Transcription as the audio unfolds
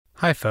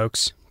Hi,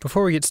 folks.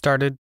 Before we get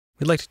started,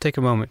 we'd like to take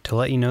a moment to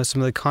let you know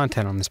some of the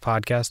content on this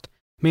podcast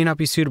may not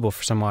be suitable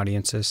for some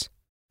audiences.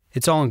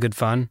 It's all in good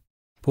fun,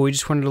 but we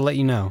just wanted to let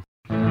you know.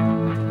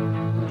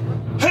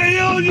 Hey,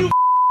 all you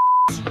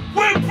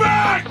we're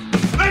back!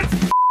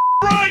 That's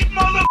right,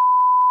 mother.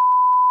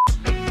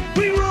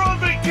 We were on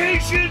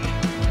vacation,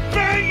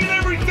 banging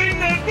everything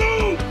that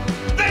moved.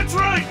 That's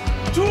right,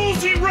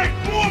 Toolsey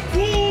wrecked more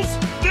pools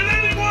than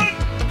anyone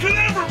could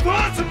ever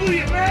possibly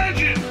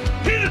imagine.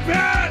 Hit it,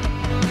 Pat!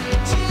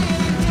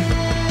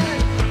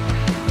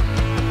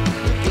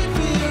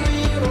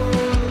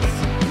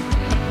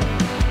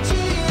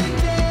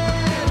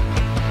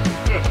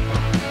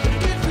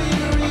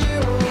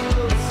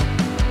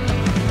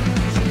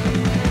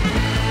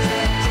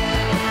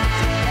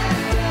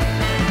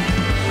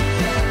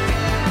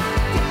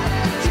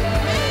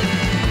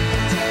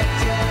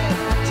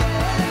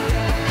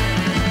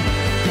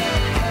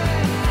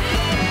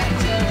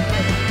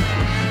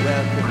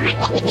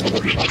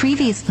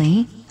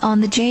 Previously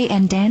on the Jay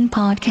and Dan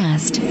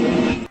podcast.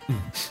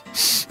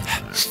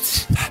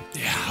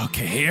 Yeah,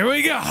 okay, here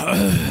we go.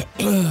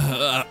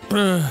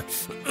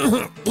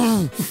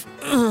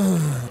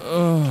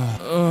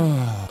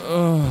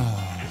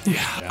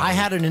 Yeah. I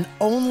had an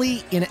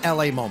only in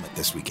LA moment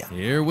this weekend.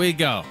 Here we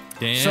go.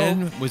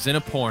 Dan was in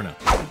a porno.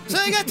 So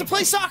I got to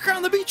play soccer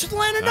on the beach with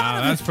Leonard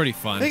Donovan. That's pretty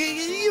fun.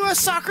 U.S.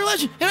 soccer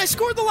legend. And I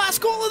scored the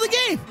last goal of the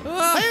game.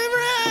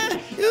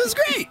 It was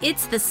great.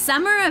 It's the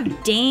summer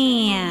of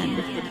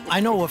Dan. I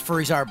know what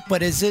furries are,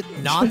 but is it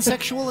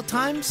non-sexual at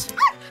times?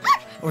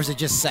 Or is it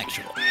just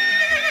sexual?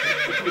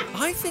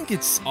 I think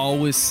it's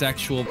always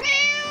sexual.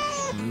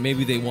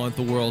 Maybe they want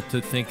the world to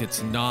think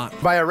it's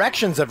not. My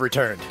erections have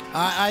returned.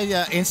 I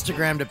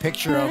Instagrammed a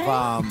picture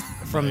of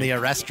from the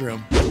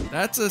restroom.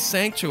 That's a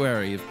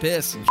sanctuary of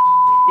piss and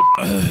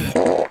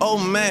Oh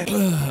man.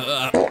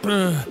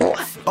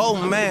 Oh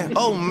man.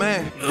 Oh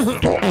man.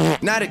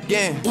 Not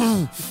again.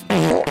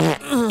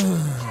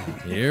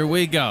 Here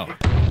we go.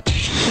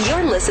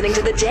 You're listening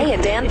to the Jay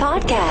and Dan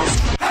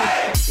podcast.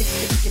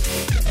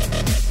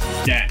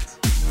 Dance.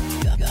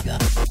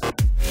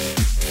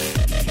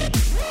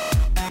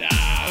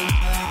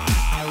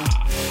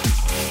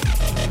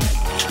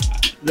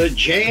 The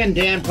Jay and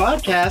Dan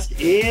podcast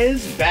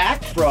is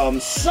back from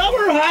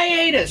summer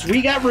hiatus.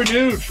 We got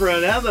renewed for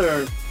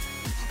another.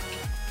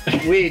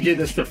 We did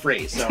this for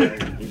free, so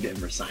we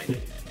never signed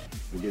it.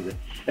 We did it.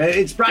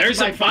 It's brought There's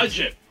to you a by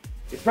budget.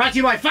 It's brought to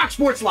you by Fox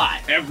Sports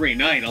Live. Every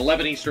night,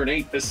 11 Eastern,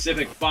 8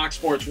 Pacific, Fox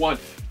Sports 1.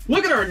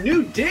 Look at our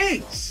new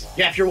digs.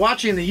 Yeah, if you're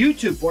watching the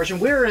YouTube portion,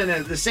 we're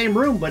in the same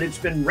room, but it's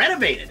been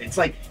renovated. It's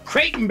like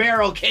Crate and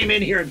Barrel came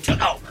in here and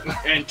took over.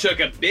 And took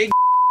a big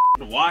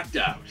and walked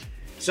out.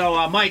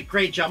 So, Mike,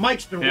 great job.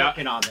 Mike's been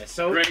working on this.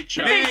 So Great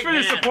job. Thanks for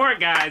the support,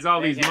 guys,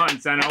 all these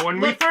months. I know when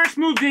we first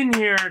moved in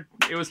here,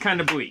 it was kind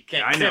of bleak.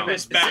 I know.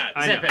 It's bad.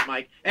 Zip it,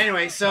 Mike.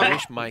 Anyway, so...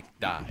 wish Mike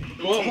died.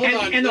 Well, hold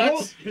on. And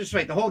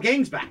the whole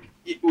gang's back.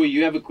 Well,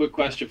 you have a quick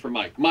question for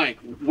Mike. Mike,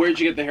 where'd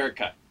you get the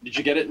haircut? Did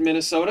you get it in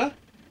Minnesota?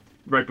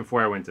 Right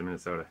before I went to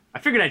Minnesota. I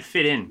figured I'd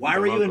fit in. Why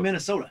were you in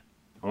Minnesota?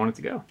 I wanted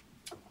to go.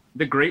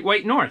 The Great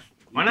White North.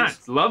 Why not?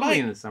 It's lovely Mike,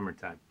 in the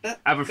summertime. I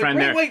have a friend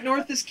the there. Great White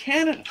North is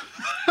Canada.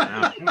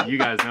 No, you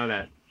guys know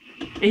that.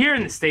 Here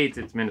in the States,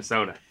 it's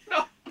Minnesota.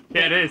 No.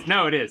 Yeah, it is.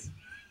 No, it is.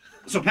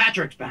 So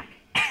Patrick's back.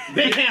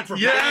 Big hand for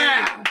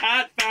Patrick.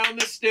 Pat found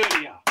the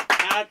studio.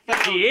 Pat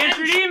found He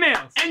answered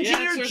emails.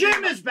 Engineer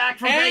Jim is back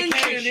from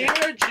vacation.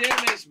 Engineer Jim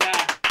is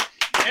back.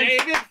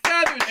 David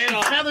Featherstone.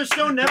 And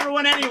Featherstone never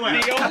went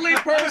anywhere. The only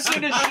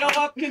person to show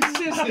up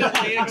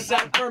consistently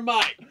except for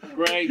Mike.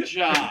 Great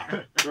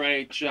job.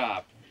 Great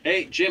job.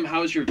 Hey, Jim,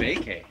 how was your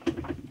vacay?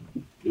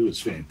 It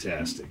was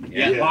fantastic.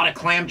 Yeah, a lot of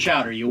clam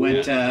chowder. You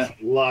went...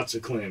 Lots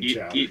of clam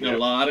chowder. Eating a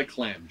lot of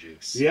clam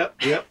juice. Yep.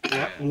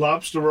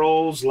 Lobster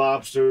rolls,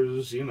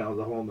 lobsters, the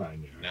whole 9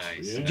 yards.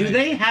 Nice. Yeah. Do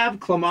they have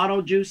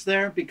Clamato juice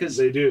there? Because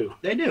They do.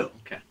 They do.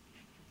 Okay.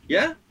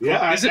 Yeah?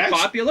 Yeah. Is it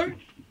popular?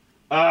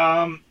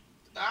 I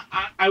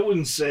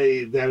wouldn't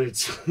say that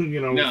it's,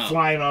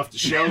 flying off the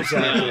shelves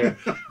out there,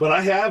 but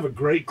I have a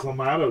great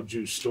Clamato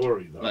juice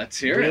story, though. Let's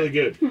hear really it.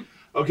 Really good.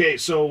 Okay,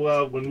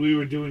 so when we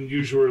were doing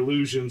Use Your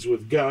Illusions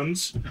with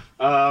guns,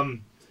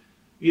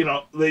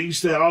 they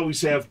used to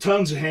always have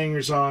tons of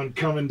hangers-on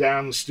coming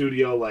down the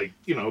studio, like,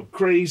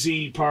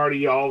 crazy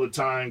party all the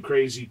time,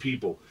 crazy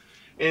people.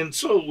 And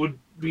so it would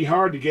be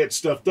hard to get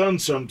stuff done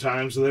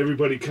sometimes with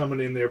everybody coming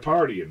in there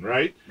partying,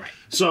 right? Right.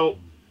 So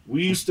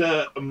we used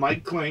to,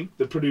 Mike Klink,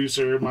 the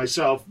producer, and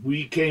myself,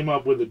 we came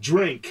up with a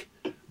drink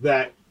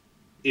that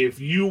if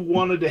you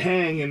wanted to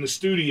hang in the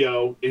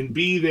studio and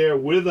be there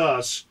with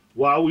us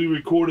while we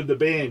recorded the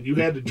band, you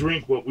had to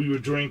drink what we were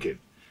drinking.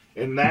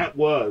 And that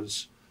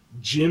was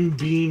Jim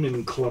Beam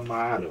and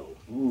Clamato.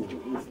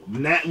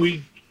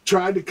 We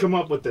tried to come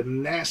up with the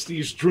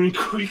nastiest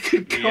drink we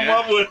could come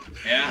up with.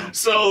 Yeah.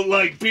 So,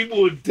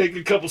 people would take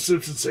a couple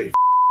sips and say,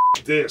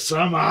 F this,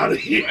 I'm out of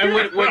here. And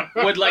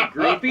would like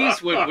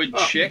groupies, would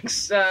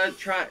chicks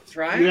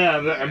try? Yeah,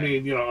 I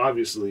mean,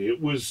 obviously,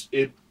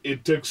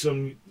 it took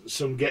some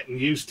getting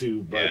used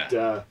to,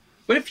 but...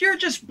 But But if you're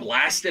just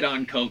blasted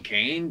on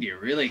cocaine, do you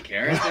really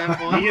care at that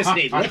point? You just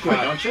need liquid,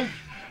 don't you?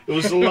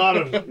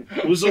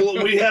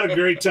 We had a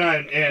great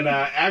time, and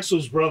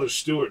Axel's brother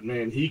Stuart,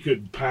 man, he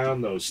could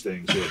pound those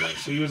things with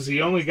us. He was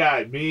the only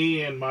guy.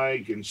 Me and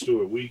Mike and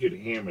Stuart, we could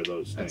hammer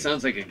those things. That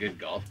sounds like a good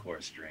golf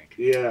course drink.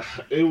 Yeah,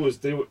 it was.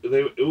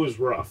 It was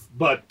rough,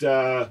 but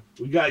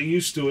we got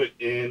used to it,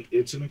 and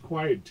it's an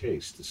acquired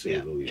taste, to say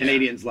the least.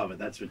 Canadians love it.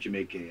 That's what you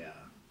make a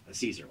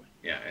Caesar with.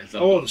 Yeah.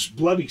 The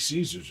bloody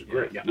Caesars are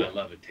great. Yeah, I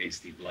love a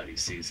tasty bloody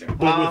Caesar.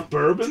 But with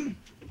bourbon.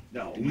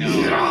 No.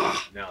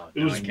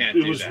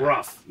 It was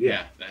rough.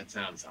 Yeah, that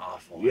sounds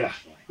awful. Yeah.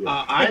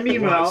 I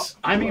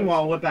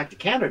meanwhile went back to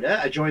Canada.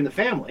 I joined the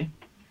family.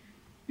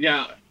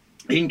 Yeah.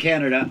 In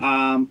Canada.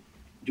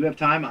 Do you have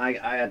time? I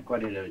had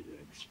quite an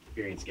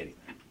experience getting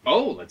there.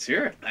 Oh, let's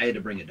hear it. I had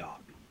to bring a dog.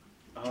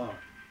 Oh,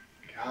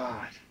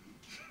 God.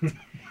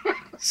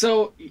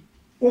 So,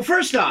 well,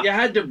 first off, you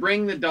had to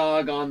bring the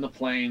dog on the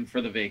plane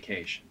for the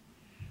vacation.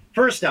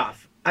 First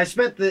off, I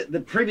spent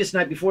the previous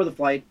night before the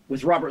flight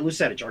with Robert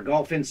Lucetich, our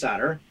golf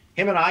insider.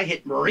 Him and I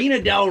hit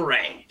Marina Del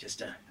Rey. Just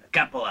a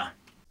couple of...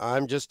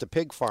 I'm just a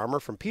pig farmer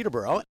from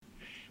Peterborough.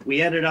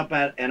 We ended up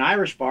at an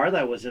Irish bar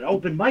that was an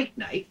open mic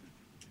night.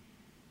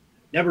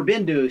 Never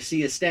been to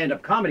see a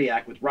stand-up comedy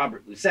act with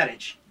Robert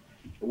Lucetich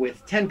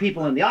with 10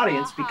 people in the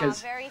audience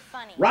because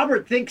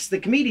Robert thinks the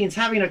comedian's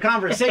having a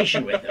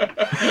conversation with him.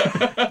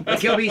 Like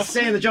he'll be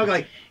saying the joke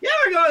like, "You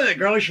ever go to the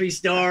grocery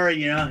store and,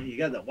 you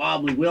got the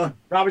wobbly wheel?"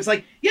 Robert's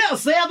like,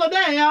 "Yes, the other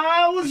day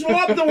I was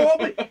up the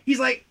wobbly." He's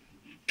like,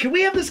 "Can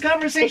we have this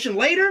conversation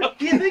later,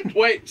 do you think?"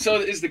 Wait, so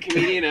is the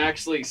comedian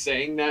actually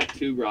saying that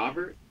to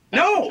Robert?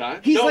 No,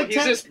 he's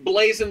just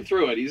blazing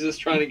through it. He's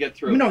just trying to get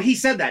through it. No, he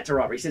said that to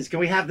Robert. He says, "Can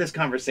we have this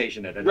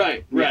conversation at a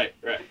Right.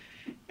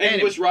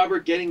 And was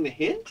Robert getting the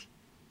hint?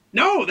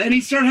 No, then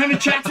he started having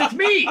chats with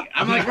me.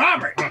 I'm like,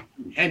 Robert.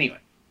 Anyway,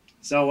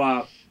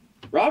 so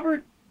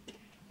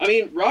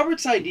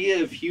Robert's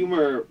idea of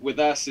humor with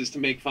us is to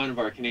make fun of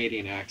our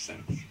Canadian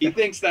accents. He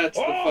thinks that's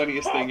the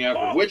funniest thing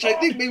ever, which I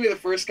think maybe the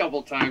first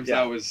couple times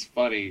that was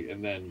funny,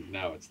 and then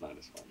now it's not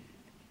as funny.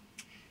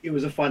 It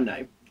was a fun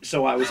night.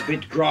 So I was a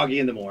bit groggy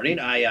in the morning.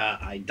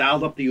 I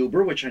dialed up the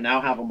Uber, which I now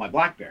have on my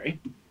BlackBerry.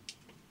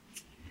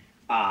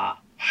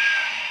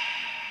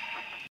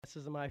 This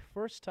is my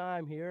first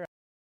time here.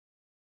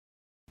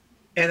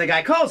 And the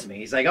guy calls me.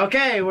 He's like,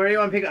 "Okay, where do you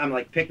want to pick up?" I'm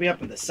like, "Pick me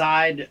up at the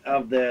side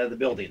of the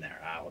building there.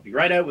 I'll be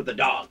right out with the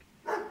dog."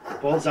 He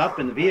pulls up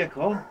in the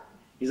vehicle.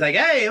 He's like,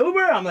 "Hey,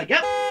 Uber." I'm like,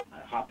 "Yep." I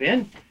hop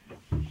in.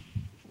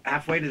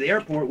 Halfway to the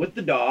airport with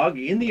the dog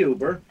in the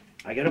Uber,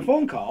 I get a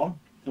phone call.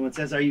 Someone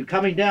says, "Are you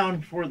coming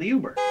down for the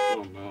Uber?"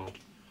 Oh, no.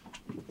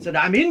 I said,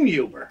 "I'm in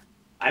Uber.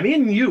 I'm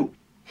in you."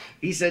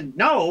 He said,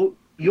 "No,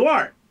 you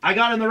aren't. I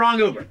got in the wrong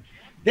Uber."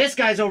 This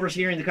guy's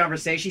overhearing the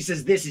conversation. He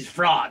says, "This is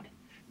fraud.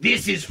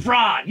 This is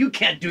fraud. You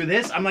can't do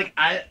this." I'm like,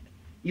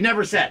 you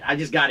never said. I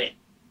just got in.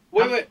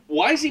 Wait.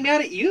 Why is he mad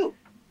at you?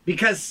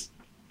 Because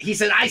he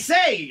said, "I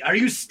say, are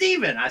you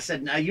Steven?" I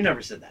said, "No, you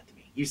never said that to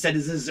me. You said,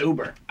 this is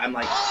Uber." I'm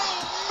like,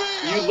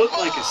 you look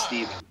like a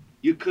Steven.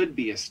 You could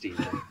be a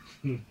Steven.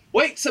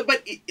 Wait,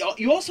 but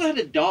you also had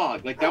a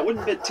dog. Like, that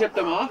wouldn't have tipped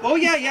him off? Oh,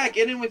 yeah,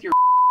 get in with your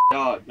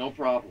dog. No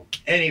problem.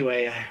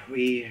 Anyway,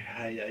 Wait,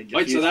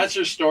 so that's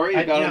your story?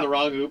 You got on the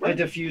wrong Uber? I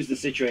diffused the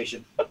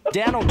situation.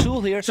 Dan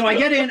O'Toole here. So I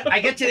get in, I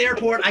get to the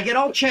airport, I get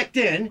all checked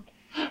in,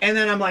 and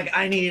then I'm like,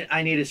 I need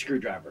a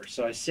screwdriver.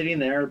 So I was sitting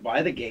there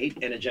by the gate,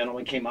 and a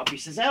gentleman came up. He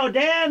says, "Oh,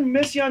 Dan,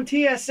 miss you on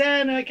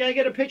TSN. Can I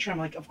get a picture?" I'm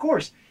like, "Of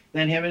course."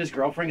 Then him and his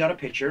girlfriend got a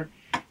picture.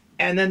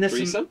 And then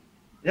this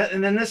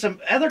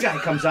other guy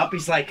comes up.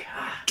 He's like,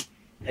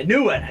 "I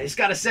knew it. I just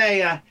got to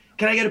say,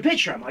 can I get a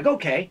picture?" I'm like,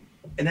 "Okay."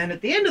 And then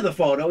at the end of the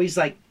photo, he's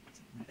like,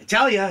 "I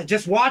tell you, I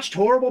just watched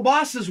Horrible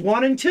Bosses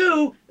 1 and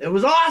 2. It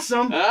was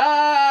awesome."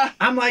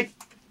 I'm like,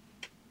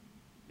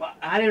 "But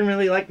I didn't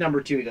really like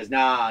number 2. He goes,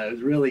 "Nah, it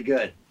was really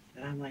good."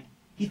 And I'm like,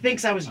 he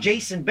thinks I was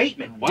Jason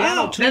Bateman.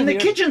 Wow. Then the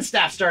kitchen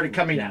staff started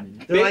coming out.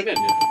 They're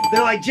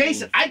like,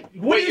 "Jason,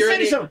 what do you say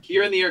to someone?"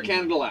 You're in the Air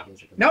Canada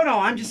lounge. No,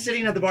 I'm just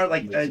sitting at the bar,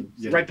 like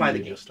right by the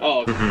gate.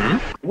 Oh.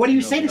 What do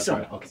you say to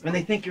someone when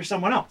they think you're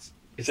someone else?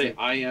 You say,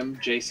 "I am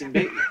Jason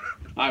Bateman.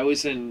 I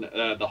was in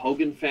the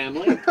Hogan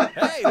family."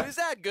 Hey, who's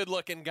that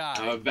good-looking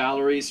guy?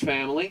 Valerie's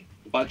family,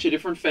 a bunch of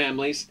different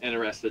families, and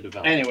Arrested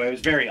Development. Anyway, it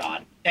was very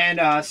odd.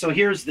 And so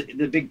here's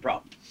the big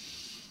problem.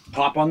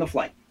 Hop on the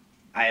flight.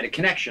 I had a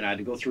connection. I had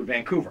to go through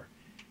Vancouver.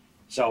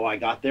 So I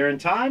got there in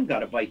time,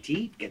 got a bite to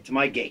eat, get to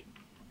my gate.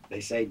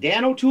 They say,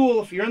 "Dan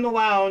O'Toole, if you're in the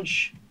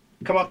lounge,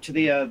 come up to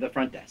the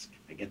front desk."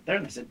 I get there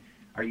and they said,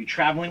 "Are you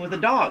traveling with a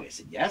dog?" I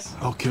said, "Yes."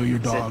 I'll kill your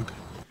dog.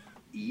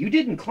 "You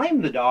didn't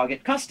claim the dog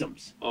at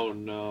customs." Oh,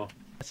 no.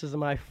 This is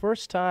my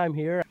first time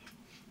here.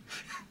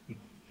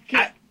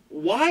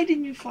 Why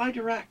didn't you fly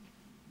direct?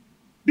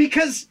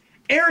 Because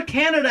Air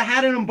Canada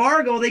had an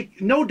embargo.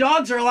 No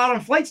dogs are allowed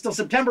on flights till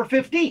September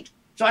 15th.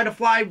 So I had to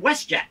fly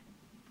WestJet.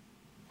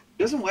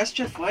 Doesn't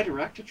WestJet fly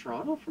direct to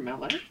Toronto from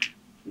LA?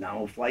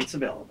 No flights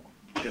available.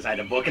 Because I had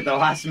to book at the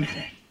last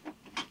minute.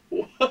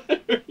 What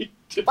are you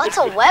doing? What's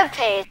a web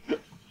page?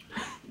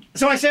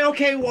 So I said,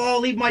 okay, well,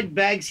 I'll leave my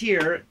bags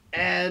here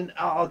and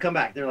I'll come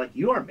back. They're like,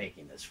 you aren't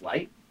making this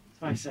flight.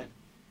 So I said,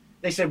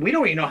 they said, we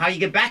don't even know how you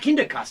get back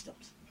into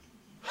customs.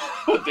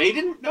 But they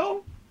didn't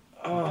know?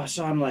 Oh,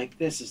 so I'm like,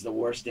 this is the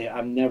worst day.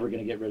 I'm never going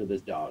to get rid of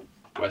this dog.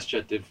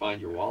 WestJet did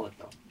find your wallet,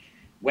 though.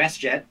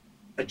 WestJet,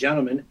 a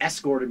gentleman,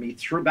 escorted me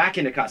back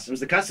into customs.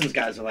 The customs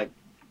guys are like,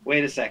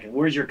 wait a second,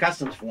 where's your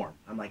customs form?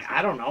 I'm like,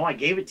 I don't know. I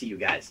gave it to you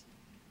guys.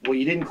 Well,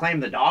 you didn't claim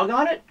the dog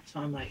on it? So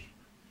I'm like,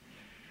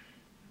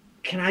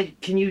 Can I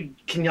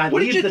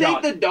What leave did you the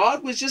think dog? the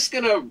dog was just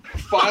gonna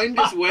find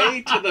his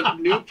way to the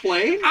new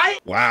plane?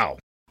 Wow.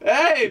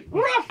 Hey,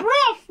 ruff.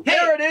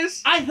 There it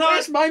is.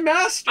 There's my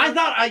master. I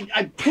thought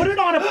I put it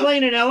on a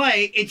plane in LA.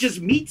 It just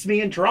meets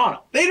me in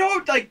Toronto. They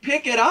don't like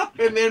pick it up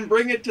and then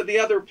bring it to the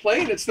other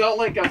plane. It's not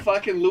like a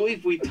fucking Louis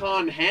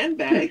Vuitton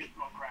handbag.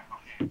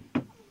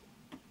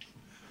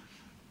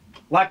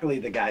 Luckily,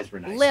 the guys were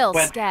nice. Lil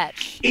but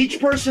sketch.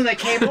 Each person that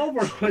came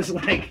over was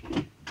like,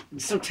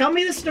 so tell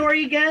me the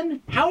story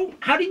again. How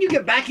did you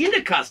get back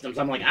into customs?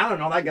 I'm like, I don't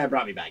know. That guy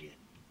brought me back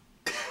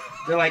in.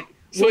 They're like,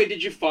 so wait,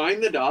 did you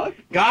find the dog?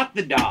 Got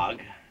the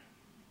dog.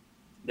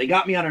 They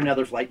got me on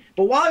another flight.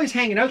 But while I was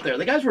hanging out there,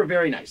 the guys were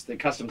very nice, the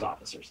customs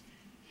officers.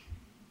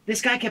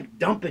 This guy kept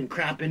dumping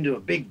crap into a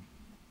big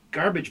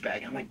garbage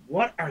bag. I'm like,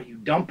 what are you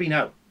dumping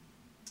out?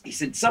 He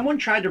said, someone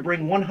tried to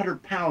bring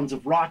 100 pounds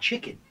of raw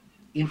chicken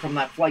in from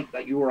that flight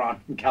that you were on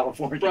in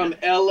California. From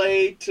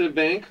LA to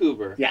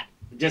Vancouver. Yeah.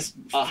 Just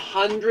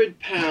 100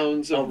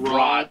 pounds of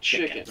raw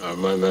chicken.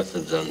 My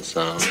method's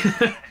unsound.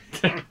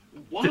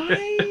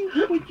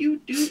 Why would you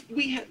do?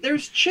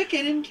 There's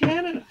chicken in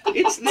Canada.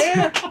 It's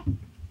there.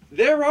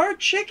 There are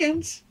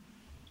chickens.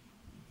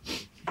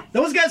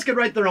 Those guys could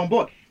write their own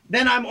book.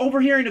 Then I'm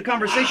overhearing a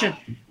conversation.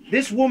 Wow.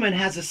 This woman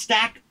has a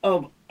stack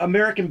of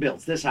American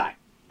bills this high.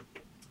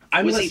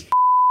 Was he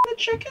the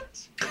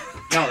chickens?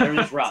 No, they were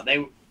just raw.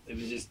 It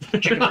was just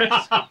chicken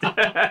breasts.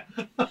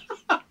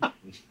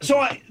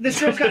 So this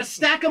girl's got a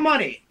stack of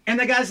money, and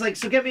the guy's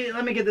like,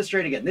 let me get this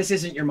straight again. This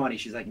isn't your money.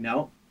 She's like,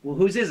 no. Well,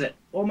 whose is it?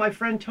 Well, my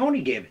friend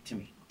Tony gave it to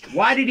me.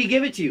 Why did he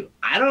give it to you?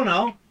 I don't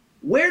know.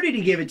 Where did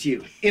he give it to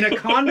you? In a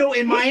condo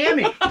in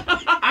Miami.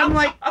 I'm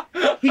like,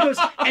 he goes,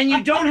 and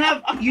you don't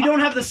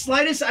have the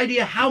slightest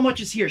idea how much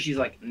is here. She's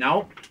like,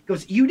 no. He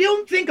goes, you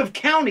don't think of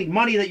counting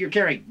money that you're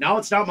carrying. No,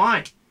 it's not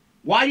mine.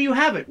 Why do you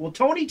have it? Well,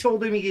 Tony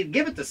told him he'd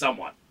give it to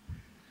someone.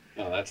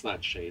 Oh, that's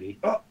not shady.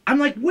 I'm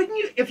like, wouldn't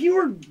you, if you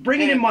were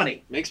bringing in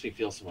money? Makes me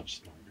feel so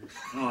much smarter.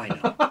 Oh, I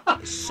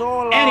know. So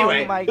long,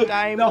 anyway, my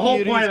time. The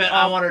whole point of it,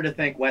 I wanted to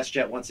thank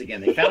WestJet once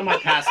again. They found my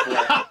passport.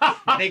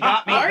 They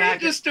got me back. Are you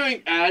just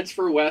doing ads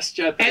for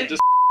WestJet that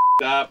just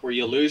up where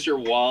you lose your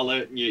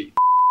wallet and you eat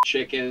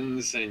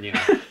chickens and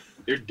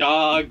your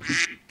dog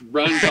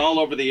runs all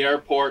over the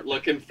airport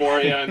looking for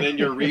you and then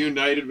you're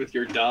reunited with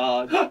your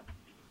dog?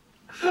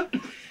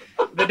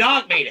 The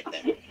dog made it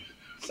there.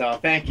 So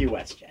thank you,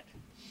 WestJet.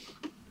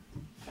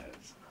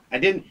 I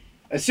didn't.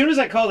 As soon as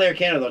I called Air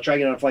Canada, they'll try to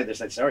get on a flight. They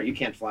said, sorry, you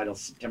can't fly till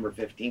September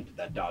 15th with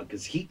that dog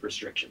because heat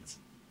restrictions.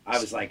 I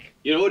was like...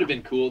 You know what would have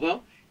been cool,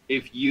 though?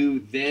 If you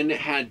then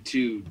had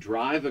to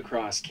drive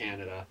across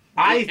Canada...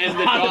 I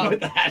thought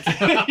about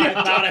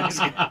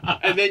that.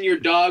 And then your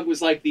dog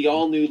was like the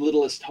all-new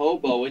littlest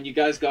hobo, and you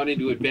guys got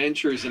into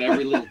adventures in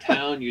every little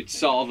town. You'd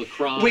solve a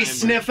crime. We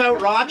sniff out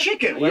raw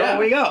chicken. Where do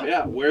we go?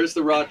 Yeah, where's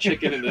the raw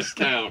chicken in this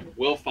town?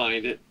 We'll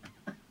find it.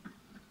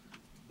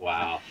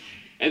 Wow.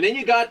 And then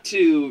you got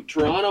to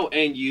Toronto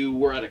and you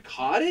were at a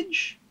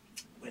cottage?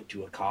 Went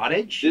to a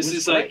cottage. This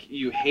is great. Like,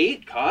 you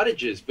hate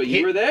cottages, but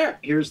you were there.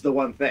 Here's the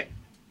one thing.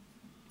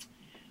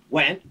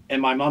 Went,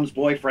 and my mom's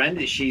boyfriend,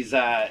 they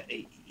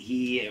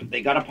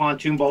got a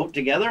pontoon boat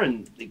together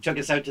and they took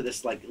us out to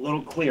this like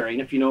little clearing.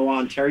 If you know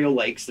Ontario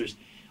lakes, there's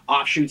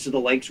offshoots of the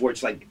lakes where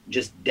it's like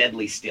just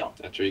deadly still.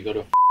 That's where you go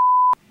to.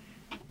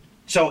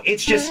 So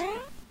it's just...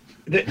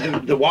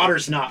 The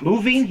water's not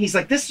moving. He's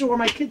like, this is where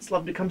my kids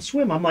love to come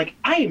swim. I'm like,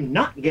 I am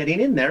not getting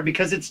in there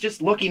because it's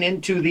just looking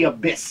into the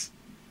abyss.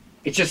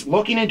 It's just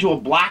looking into a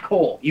black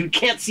hole. You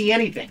can't see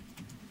anything.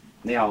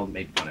 And they all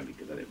made fun of me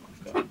because I didn't want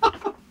to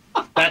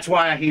go. That's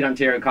why I hate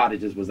Ontario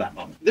cottages was that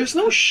moment. There's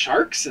no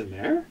sharks in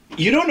there.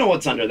 You don't know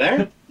what's under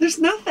there. There's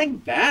nothing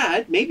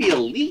bad. Maybe a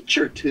leech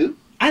or two.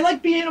 I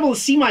like being able to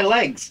see my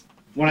legs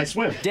when I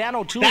swim. Dan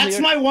O'Toole That's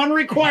here. my one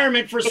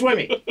requirement for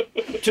swimming.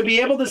 To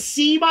be able to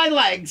see my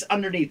legs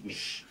underneath me.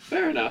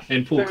 Fair enough.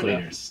 And pool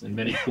cleaners. And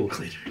many pool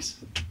cleaners.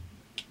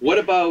 What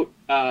about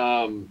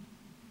the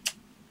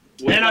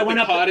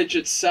cottage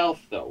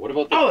itself, though? What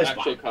about the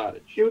actual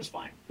cottage? It was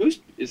fine.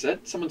 Is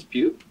that someone's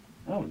pube?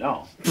 Oh,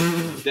 no.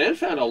 Dan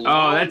found a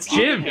long that's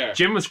Jim. hair.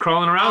 Jim was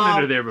crawling around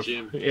under there before.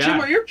 Jim. Yeah. Jim,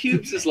 are your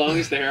pubes as long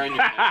as the hair on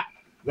your head?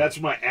 That's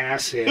my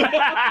ass hair.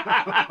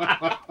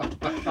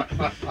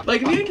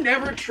 Like, if you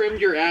never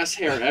trimmed your ass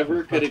hair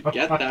ever, could it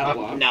get that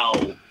long? No.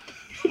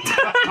 And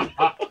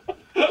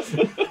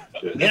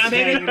I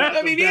made it.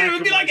 I mean, it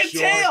would be like a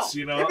tail.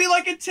 You know? It'd be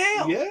like a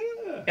tail. Yeah.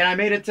 And I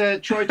made it to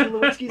Troy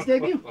Tulowitzki's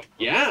debut.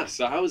 Yeah,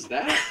 so how was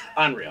that?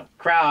 Unreal.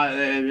 Crowd,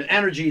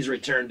 energy's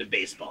returned to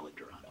baseball in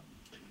Toronto.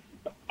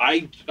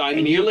 I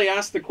immediately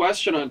asked the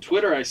question on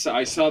Twitter. I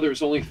saw there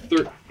was only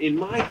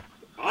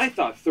I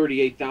thought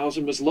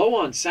 38,000 was low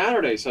on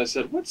Saturday, so I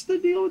said, "What's the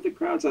deal with the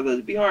crowds? I thought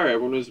it'd be higher."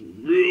 Everyone was, "All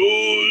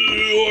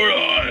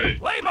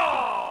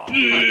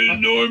right,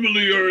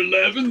 normally are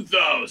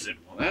 11,000."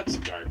 Well, that's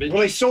garbage.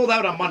 Well, they sold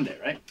out on Monday,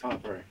 right? Oh,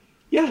 sorry.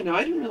 Yeah, no,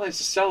 I didn't realize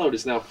the sellout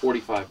is now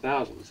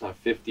 45,000. It's not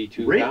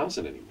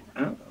 52,000 anymore.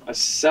 Oh. A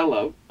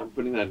sellout, I'm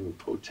putting that in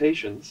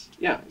quotations.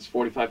 Yeah, it's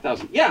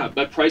 45,000. Yeah,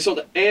 but price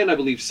sold, and I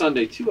believe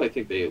Sunday too. I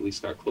think they at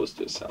least got close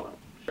to a sellout.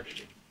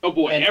 Oh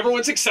boy, and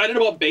everyone's excited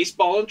about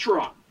baseball in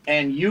Toronto.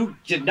 And you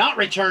did not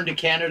return to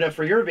Canada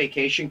for your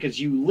vacation because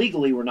you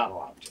legally were not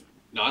allowed to.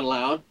 Not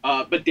allowed.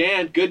 But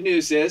Dan, good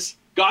news is,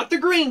 got the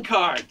green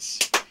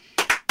cards.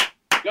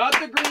 Got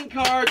the green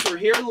cards. We're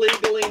here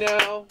legally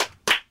now.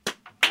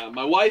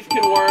 My wife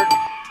can work.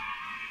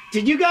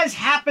 Did you guys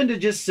happen to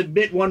just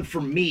submit one for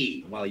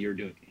me while you were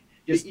doing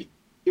it?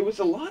 It was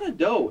a lot of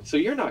dough, so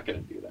you're not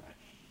going to do that.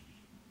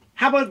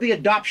 How about the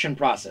adoption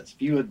process?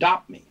 If you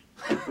adopt me.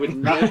 Would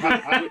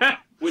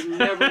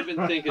never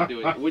even think of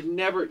doing it. Would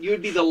never. You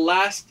would be the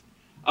last.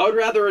 I would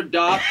rather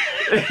adopt.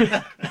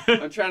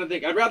 I'm trying to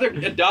think. I'd rather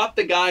adopt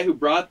the guy who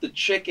brought the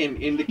chicken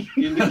into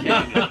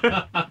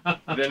Canada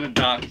than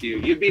adopt you.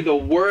 You'd be the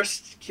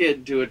worst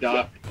kid to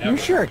adopt ever. You're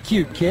sure a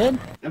cute kid.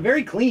 I'm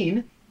very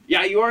clean.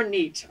 Yeah, you are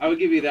neat. I would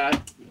give you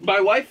that. My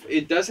wife,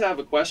 it does have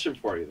a question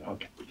for you, though.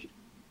 Okay.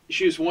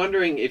 She was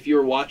wondering if you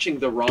were watching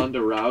the Ronda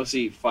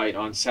Rousey fight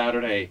on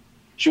Saturday.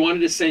 She wanted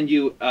to send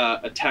you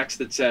a text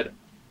that said,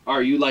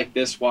 "Are you like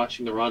this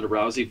watching the Ronda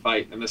Rousey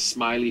fight?" and the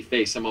smiley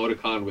face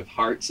emoticon with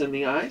hearts in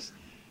the eyes.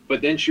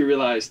 But then she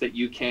realized that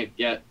you can't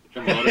get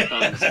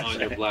emoticons on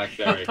your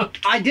BlackBerry.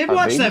 I did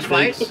watch that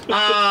fight.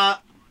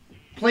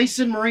 Place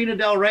in Marina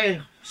Del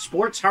Rey,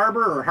 Sports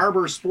Harbor or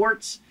Harbor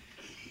Sports.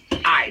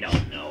 I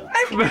don't know.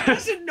 Everyone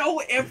doesn't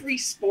know every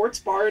sports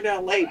bar in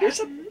LA. There's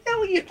a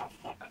million of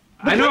them.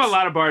 I know a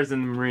lot of bars in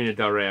Marina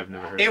Del Rey I've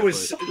never heard of. It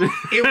was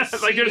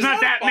like there's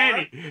not that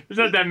many. There's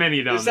not that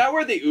many though. Is that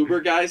where the Uber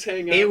guys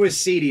hang out? It was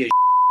seedy as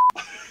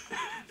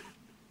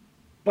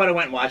but I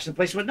went and watched, and the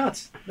place went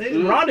nuts.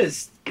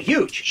 Ronda's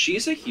huge.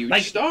 She's a huge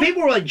like, star.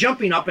 People were like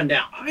jumping up and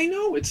down. I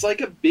know. It's like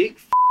a big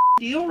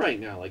deal right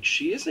now. Like,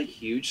 she is a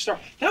huge star.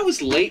 That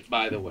was late,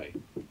 by the way.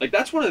 Like,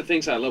 that's one of the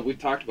things I love. We've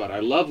talked about it. I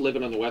love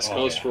living on the West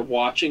Coast for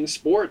watching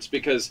sports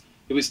because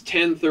it was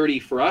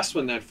 10:30 for us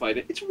when that fight.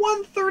 It's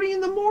 1:30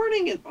 in the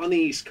morning on the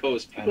East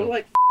Coast. People are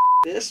like,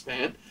 this,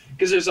 man.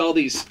 Because there's all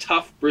these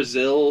tough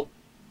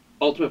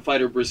Ultimate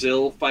Fighter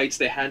Brazil fights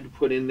they had to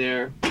put in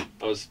there.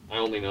 I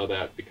only know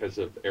that because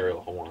of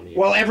Ariel Helwani.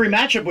 Well, every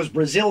matchup was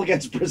Brazil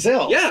against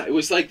Brazil. Yeah, it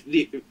was like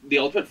the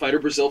Ultimate Fighter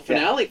Brazil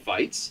finale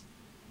fights.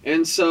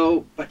 And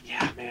so, but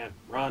yeah, man,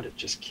 Ronda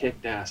just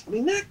kicked ass. I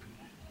mean,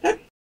 that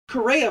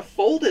Correa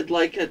folded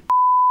like a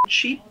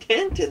cheap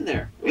tent in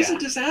there. It was a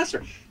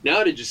disaster.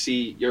 Now, did you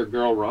see your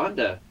girl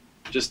Ronda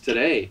just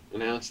today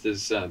announced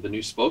as the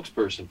new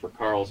spokesperson for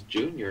Carl's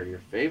Jr.,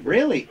 your favorite?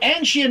 Really?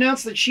 And she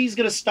announced that she's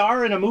going to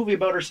star in a movie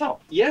about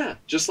herself. Yeah,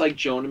 just like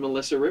Joan and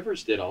Melissa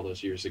Rivers did all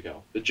those years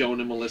ago. The Joan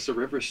and Melissa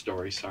Rivers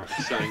story, starring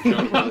Joan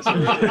and Melissa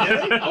Rivers.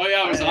 Oh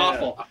yeah, it was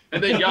awful.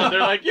 And then they're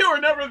like, "You were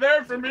never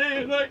there for me."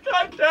 And like,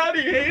 "God,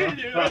 Daddy hated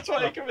you. That's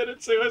why he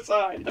committed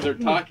suicide." And they're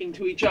talking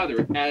to each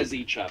other as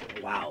each other.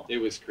 Wow. It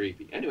was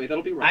creepy. Anyway,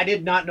 that'll be right. I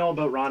did not know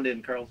about Ronda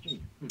and Carl's Jr.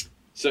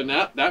 So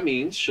now that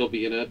means she'll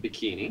be in a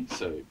bikini,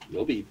 so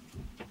you'll be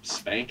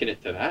spanking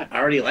it to that. I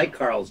already like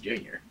Carl's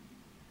Jr.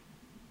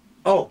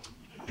 Oh,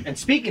 and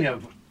speaking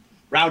of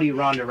Rowdy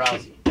Ronda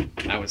Rousey.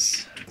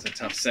 That's a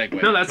tough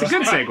segue. No, that's a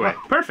good segue.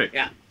 Perfect.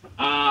 Yeah.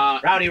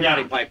 Roddy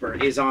Piper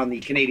is on the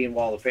Canadian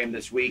Wall of Fame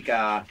this week.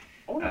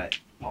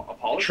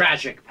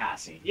 Tragic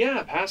passing.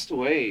 Yeah, passed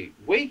away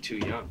way too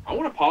young. I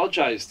want to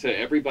apologize to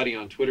everybody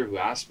on Twitter who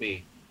asked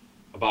me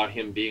about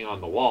him being on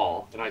the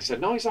wall, and I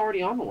said, no, he's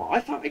already on the wall. I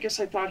guess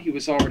I thought he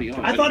was already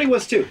on. I thought he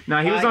was too.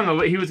 No, he was on the.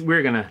 We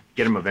were gonna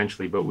get him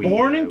eventually, but we.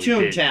 Born in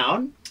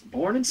Toontown,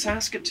 born in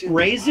Saskatoon,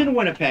 raised in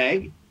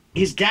Winnipeg.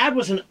 His dad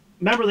was a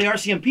member of the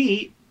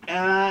RCMP,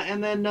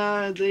 and then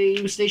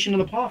he was stationed in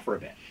the PAW for a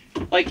bit.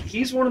 Like,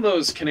 he's one of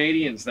those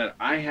Canadians that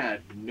I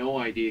had no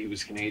idea he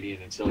was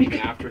Canadian until even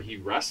after he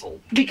wrestled.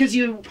 Because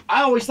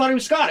I always thought he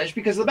was Scottish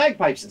because of the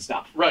bagpipes and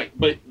stuff. Right,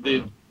 but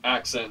the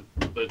accent,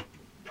 the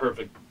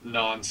perfect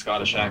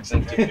non-Scottish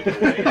accent to give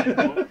it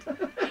away.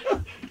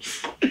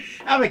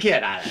 I'm a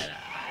kid.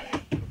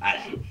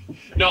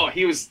 No,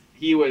 he was.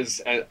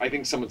 I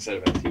think someone said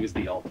it best. He was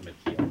the ultimate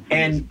heel.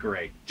 And was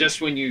great. Just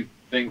when you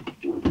think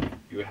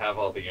you have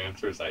all the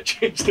answers, I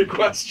change the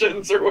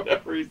questions or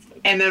whatever he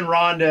said. And then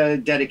Ronda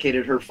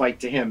dedicated her fight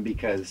to him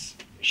because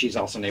she's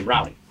also named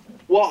Rowdy.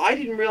 Well, I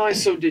didn't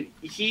realize. So did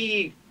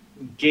he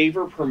gave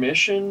her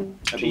permission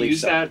to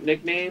use that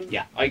nickname?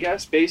 Yeah. I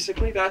guess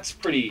basically that's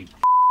pretty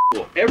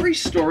cool. Every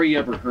story you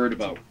ever heard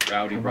about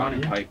Roddy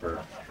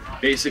Piper,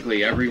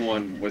 basically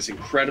everyone was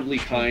incredibly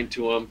kind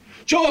to him.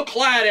 Joel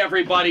Klatt,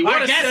 everybody.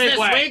 What a guest segue.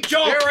 this week,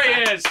 Joel Here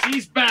Klatt. he is.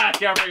 He's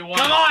back, everyone.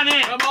 Come on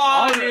in. Come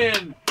on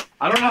in.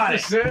 I don't have to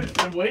sit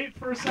and wait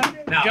for a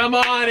second? No. Come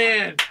on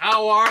in.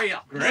 How are you?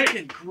 Great.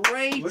 Looking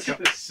great. Look at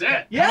the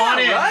set. Yeah, Come on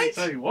in. right?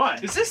 I'll tell you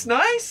what. Is this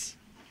nice?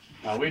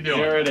 How we doing?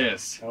 Here it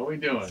is. How we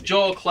doing?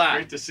 Joel Klatt.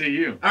 Great to see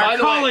you. Our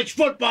college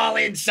football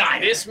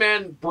insider. This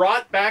man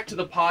brought back to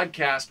the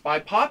podcast by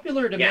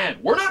popular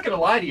demand. We're not going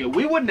to lie to you.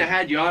 We wouldn't have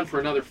had you on for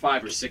another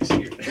 5 or 6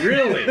 years.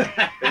 Really? Do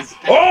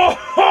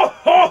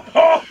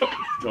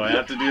I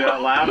have to do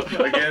that laugh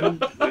again?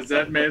 Is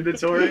that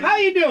mandatory? How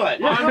you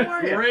doing?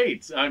 I'm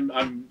great.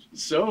 I'm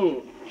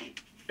so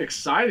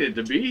excited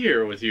to be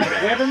here with you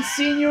guys. We haven't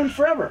seen you in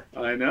forever.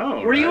 I know.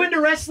 Were you into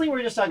wrestling? We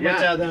were just talking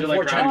about the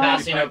unfortunate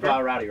passing of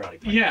Rowdy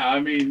Piper. Yeah, I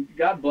mean,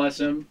 God bless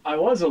him. I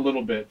was a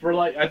little bit.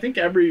 I think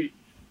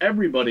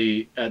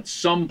everybody at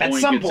some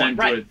point gets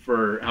into it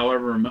for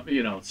however,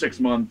 6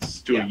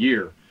 months to a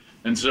year.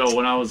 And so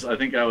when I was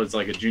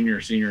like a junior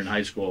or senior in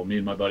high school, me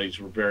and my buddies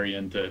were very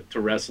into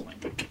wrestling.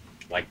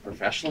 Like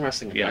professional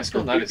wrestling in high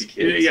school, not as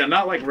kids? Yeah,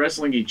 not like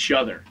wrestling each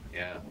other.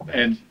 Yeah.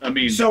 And I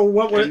mean, so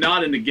what were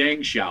not in the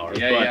gang shower?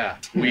 Yeah,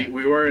 but we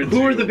were into.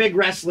 Who were the big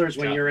wrestlers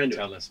when you were into?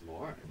 Tell us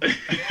more.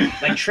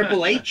 Like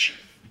Triple H?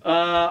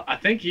 I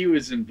think he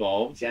was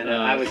involved. Yeah, no,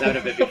 I was out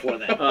of it before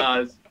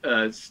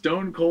that.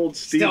 Stone Cold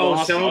Steve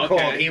Austin. Stone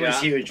Cold, he was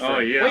huge. Oh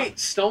yeah. Wait,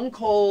 Stone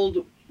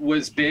Cold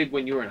was big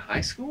when you were in high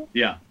school?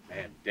 Yeah.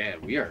 Man,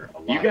 Dan, we are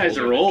a lot You guys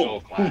older are than old.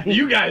 Joel Klatt.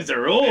 You guys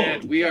are old.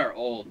 Man, we are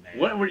old, man.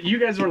 What were you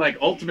guys were like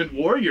Ultimate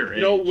Warrior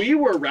age. No, we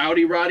were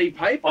Rowdy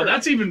Piper. Oh,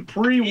 that's even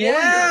pre-Warrior.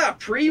 Yeah,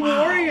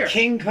 pre-Warrior. Wow.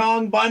 King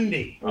Kong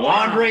Bundy. Wow.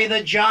 Andre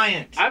the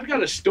Giant. I've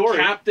got a story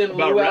Captain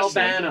about Lou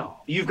wrestling. Albano.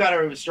 You've got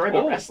a story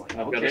about wrestling.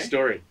 I've got a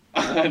story.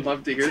 I'd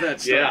love to hear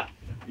that story. Yeah,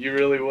 you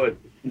really would.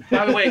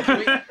 By the way,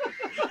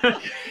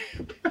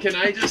 can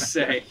I just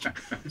say,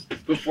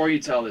 before you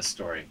tell this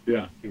story,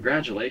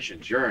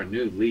 congratulations, you're our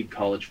new lead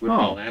college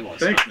football analyst.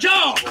 Thank you.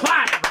 Joel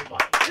Klatt,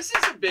 everybody. This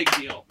is a big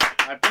deal.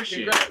 I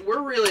appreciate it.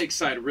 We're really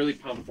excited, really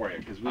pumped for you,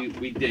 because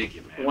we dig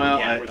you, man. Well,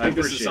 I think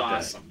this is appreciate that.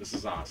 awesome. This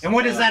is awesome. And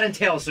what does that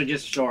entail? So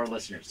just show our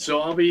listeners.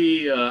 So I'll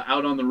be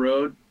out on the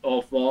road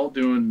all fall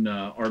doing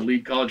our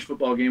league college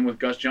football game with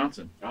Gus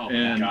Johnson. Oh,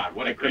 my God.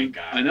 What a great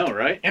guy. I know,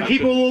 right? And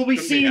people will be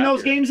couldn't seeing those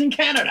happier. games in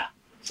Canada.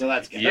 So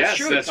that's good. Yes,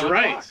 true. that's It's on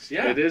right. Fox.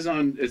 Yeah. It's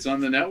on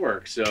the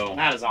network. So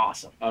That is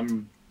awesome.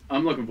 I'm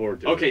looking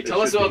forward to it. Okay,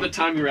 tell us about the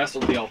time you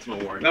wrestled the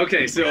Ultimate Warrior.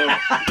 Okay, so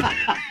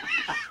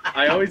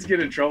I always get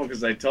in trouble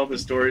because I tell the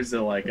stories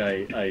that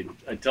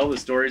I tell the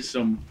stories.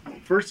 So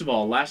first of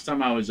all, last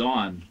time I was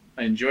on,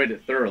 I enjoyed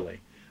it thoroughly,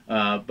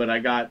 but I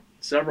got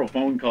several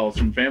phone calls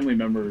from family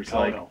members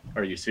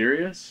 "Are you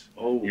serious?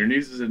 Oh, your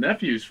nieces and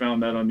nephews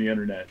found that on the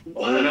internet."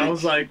 What? And I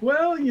was like,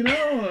 "Well, You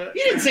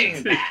didn't say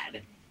anything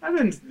bad. I've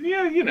been,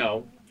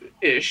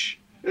 ish."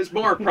 It's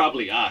more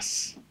probably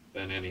us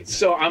than anything.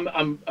 So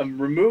I'm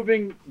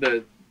removing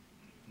the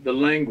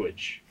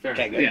language. Fair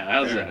Okay, enough. good. Yeah,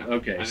 how's Fair that? enough.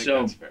 Okay, I think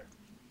so that's fair.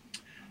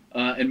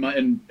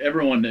 and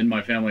everyone in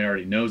my family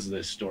already knows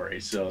this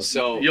story,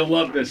 so you'll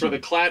love this for one. the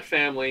Klatt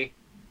family.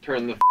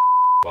 Turn the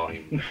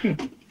volume.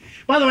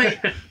 By the way,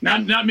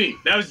 Not me.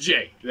 That was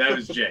Jay.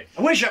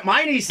 I wish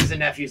my nieces and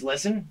nephews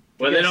listen.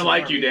 Well, they don't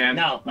like you, Dan.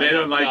 No. They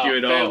don't like you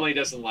at all. Family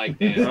doesn't like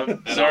Dan.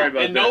 I'm sorry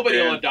about and that, nobody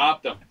Dan. will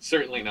adopt them.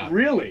 Certainly not.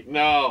 Really?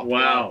 No.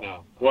 Wow.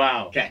 No.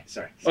 Wow. Okay,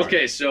 sorry.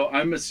 Okay, so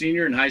I'm a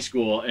senior in high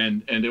school,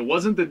 and it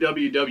wasn't the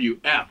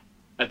WWF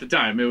at the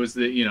time. It was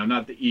the,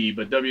 not the E,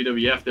 but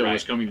WWF that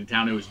was coming to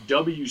town. It was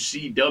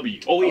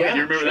WCW. Oh, yeah. Do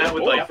you remember Sure. that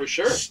with Oh, for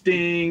sure.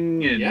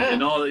 Sting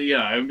and all that?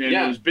 Yeah, I mean,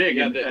 it was big.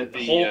 Yeah, and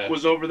the Hulk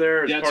was over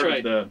there as that's part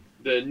right. of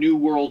the New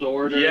World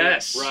Order.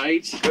 Yes.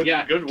 Right?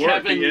 Good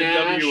work. Kevin the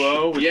Nash.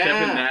 NWO with Yeah.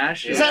 Kevin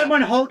Nash. Is that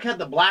when Hulk had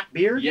the black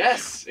beard?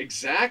 Yes,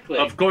 exactly.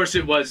 Of course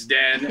it was,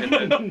 Dan,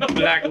 and the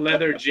black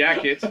leather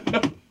jacket.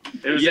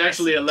 It was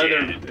actually a leather.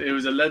 Dan. It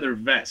was a leather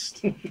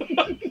vest.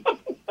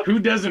 Who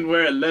doesn't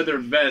wear a leather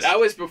vest? That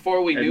was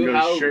before we and knew go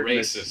how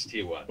shirtless? racist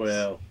he was.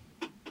 Well,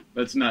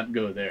 let's not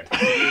go there.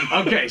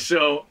 Okay,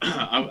 so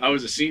I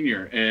was a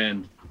senior,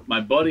 and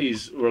my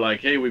buddies were like,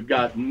 "Hey, we've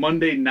got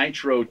Monday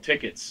Nitro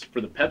tickets for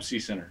the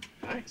Pepsi Center."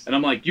 Nice. And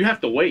I'm like, "You have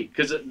to wait,"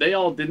 because they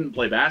all didn't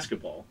play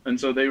basketball, and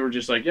so they were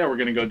just like, "Yeah, we're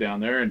gonna go down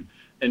there,"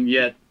 and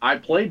yet I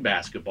played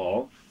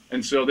basketball,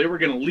 and so they were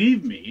gonna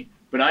leave me.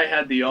 But I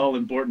had the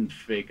all-important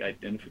fake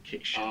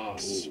identification. Oh,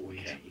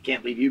 sweet. Okay. You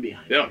can't leave you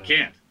behind. No,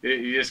 can't.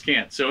 You just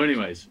can't. So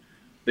anyways,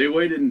 they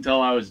waited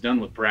until I was done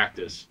with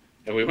practice,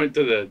 and we went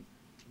to the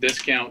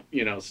discount,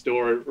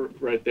 store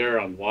right there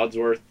on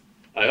Wadsworth.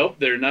 I hope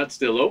they're not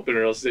still open,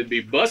 or else they'd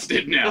be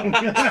busted now. Oh,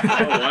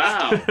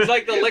 wow. It's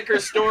like the liquor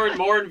store in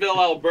Morinville,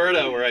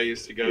 Alberta, where I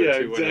used to go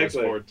to when I was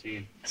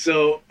 14.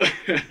 So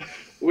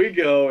we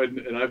go,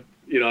 and I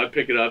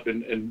pick it up,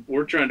 and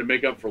we're trying to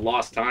make up for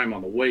lost time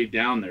on the way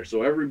down there.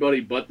 So everybody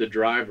but the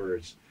driver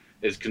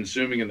is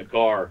consuming in the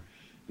car.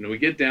 And we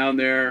get down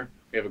there,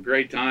 we have a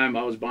great time.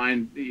 I was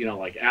buying,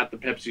 at the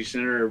Pepsi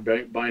Center,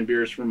 buying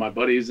beers for my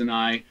buddies and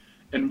I.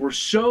 And we're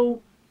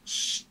so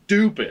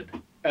stupid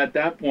at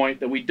that point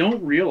that we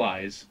don't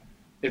realize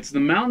it's the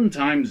Mountain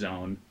Time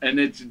Zone, and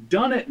it's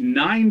done at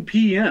 9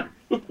 p.m.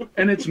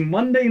 and it's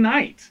Monday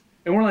night.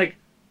 And we're like,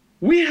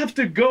 we have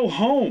to go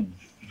home.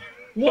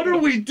 What are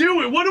we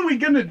doing? What are we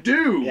going to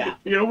do? Yeah.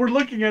 You know, we're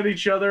looking at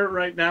each other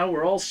right now.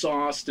 We're all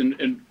sauced.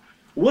 And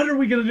what are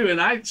we going to do? And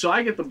I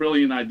get the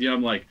brilliant idea.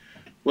 I'm like,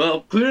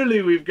 well,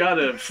 clearly we've got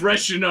to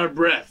freshen our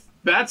breath.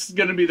 That's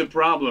going to be the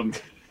problem.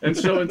 And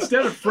so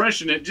instead of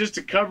freshen it, just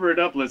to cover it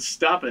up, let's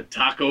stop at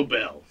Taco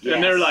Bell. Yes.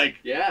 And they're like,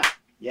 Yeah.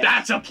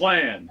 that's a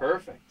plan.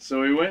 Perfect.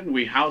 So we went and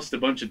we housed a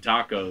bunch of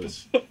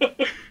tacos.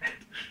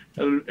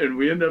 and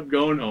we end up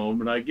going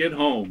home. And I get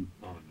home.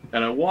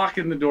 And I walk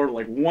in the door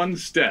like one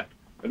step.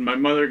 And my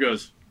mother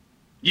goes,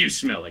 you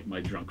smell like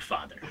my drunk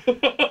father.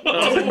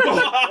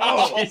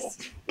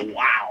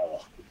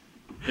 Wow.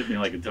 Hit me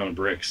like a ton of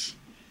bricks.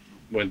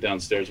 Went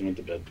downstairs and went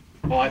to bed.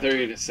 Oh, I thought you were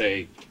going to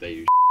say that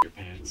you your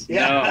pants.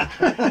 Yeah.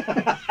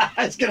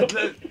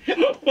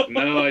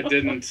 No, I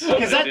didn't.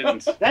 Because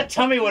that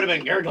tummy would have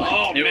been gurgling.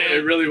 Oh, man.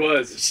 It really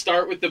was.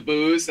 Start with the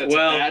booze. That's a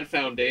bad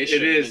foundation.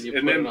 It is.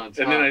 And then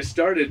I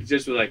started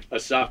just with like a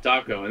soft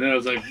taco. And then I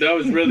was like, that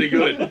was really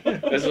good.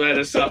 That's why I had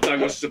a soft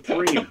taco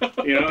Supreme.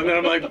 You know, and then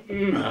I'm like,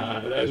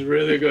 that was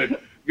really good.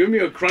 Give me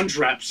a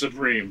Crunchwrap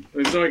Supreme.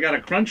 And so I got a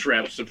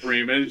Crunchwrap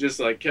Supreme, and it just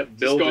like kept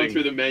building. Just going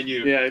through the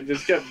menu. Yeah, it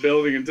just kept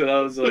building until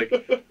I was like,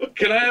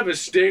 can I have a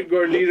steak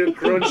gordita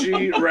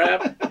crunchy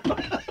wrap?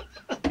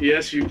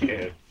 Yes, you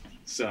can,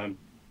 son.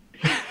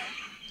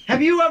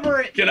 Have you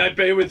ever... Can I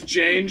pay with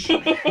change?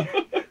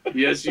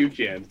 Yes, you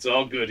can. It's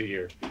all good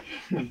here.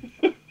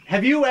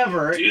 Have you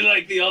ever... Do you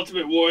like the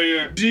Ultimate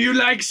Warrior? Do you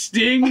like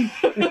Sting?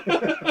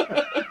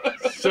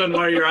 Son,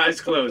 why are your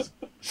eyes closed?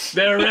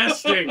 They're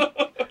resting.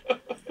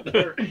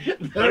 Why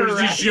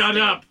don't you shut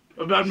up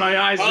about my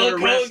eyes that are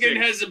Hulk resting?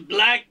 Hogan has a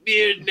black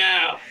beard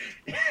now.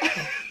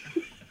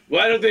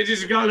 Why don't they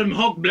just call him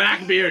Hulk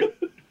Blackbeard?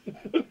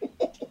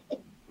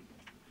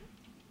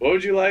 What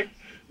would you like?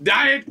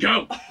 Diet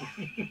Coke.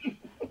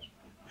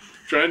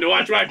 Trying to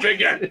watch my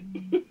figure.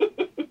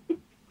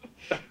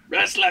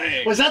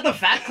 Wrestling. Was that the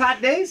Fat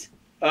Klatt days?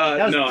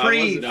 That was no,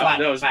 pre-Fat.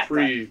 That was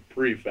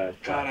pre-Fat.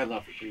 God, I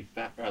love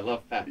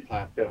Fat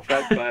Klatt. Yeah,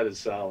 Fat Klatt is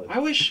solid. I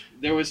wish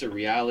there was a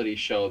reality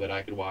show that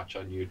I could watch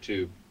on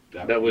YouTube.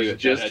 That was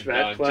just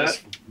Fat Klatt?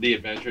 Just the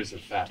Adventures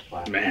of Fat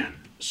Klatt. Man.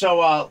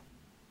 So,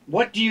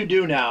 what do you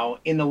do now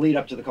in the lead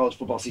up to the college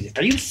football season?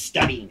 Are you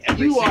studying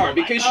every You single are, night?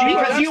 because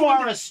you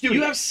are a student.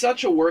 You have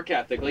such a work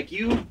ethic. Like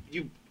you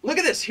look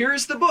at this.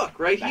 Here's the book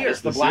right here. That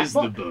is the black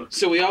book.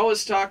 So we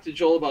always talk to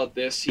Joel about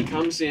this. He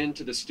comes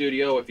into the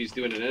studio if he's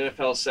doing an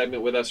NFL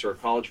segment with us or a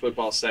college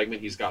football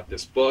segment. He's got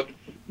this book.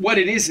 What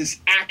it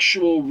is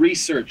actual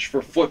research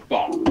for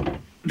football.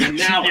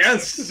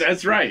 Yes,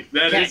 that's right.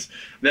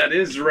 That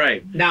is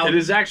right. Now, it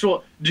is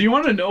actual. Do you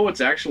want to know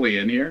what's actually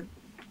in here?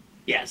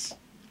 Yes.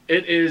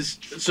 It is.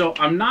 So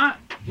I'm not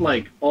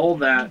like all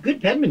that.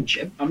 Good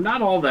penmanship. I'm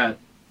not all that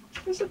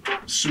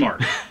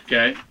smart.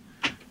 Okay.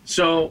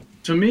 So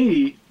to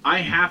me, I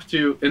have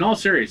to, in all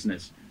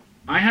seriousness,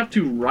 I have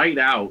to write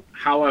out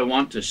how I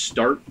want to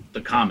start the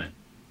comment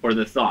or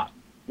the thought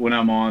when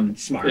I'm on,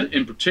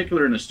 in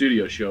particular in a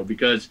studio show,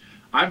 because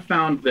I've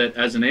found that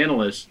as an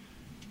analyst,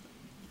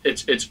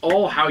 it's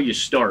all how you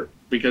start,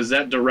 because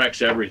that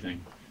directs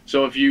everything.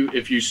 So if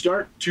you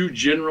start too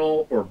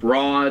general or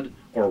broad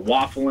or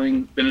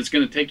waffling, then it's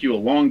going to take you a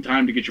long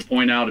time to get your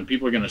point out, and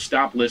people are going to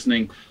stop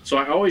listening. So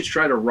I always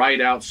try to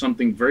write out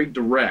something very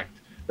direct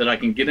that I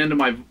can get into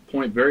my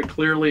point very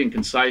clearly and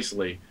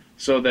concisely,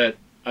 so that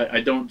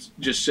I don't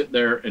just sit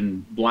there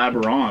and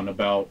blabber on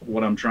about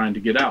what I'm trying to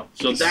get out.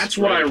 So that's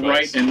what I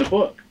write in the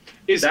book.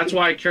 That's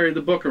why I carry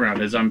the book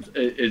around. Is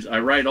I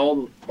write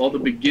all the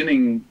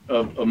beginning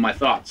of my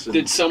thoughts.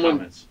 Did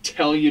someone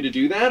tell you to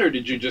do that, or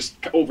did you just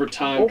over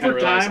time kind of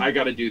realize I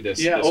got to do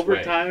this? Yeah, this over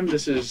way? time,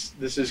 this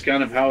is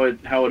kind of how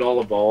it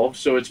all evolved.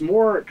 So it's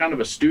more kind of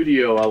a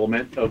studio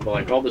element of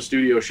like all the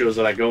studio shows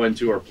that I go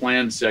into are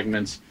planned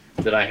segments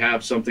that I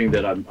have something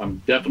that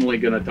I'm definitely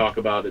going to talk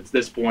about. At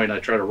this point, I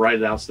try to write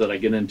it out so that I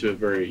get into it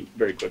very,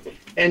 very quickly.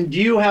 And do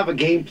you have a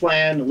game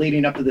plan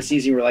leading up to the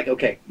season? You're like,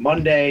 okay,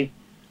 Monday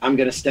I'm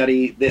going to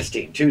study this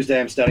team. Tuesday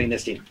I'm studying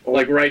this team. Or,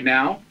 like right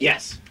now?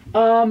 Yes.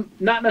 Not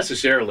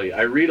necessarily.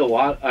 I read a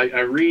lot.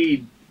 I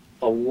read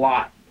a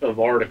lot of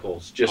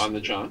articles just on the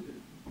John.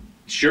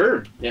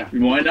 Sure. Yeah.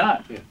 Why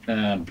not?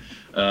 Yeah.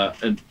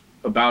 And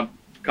about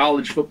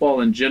college football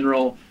in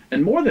general,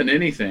 and more than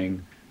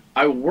anything,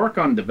 I work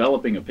on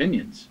developing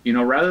opinions. You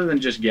know, rather than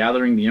just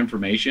gathering the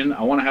information,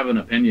 I want to have an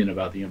opinion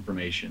about the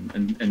information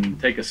and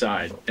take a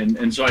side.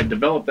 And so I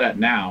develop that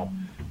now,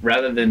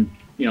 rather than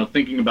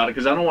thinking about it,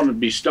 because I don't want to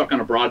be stuck on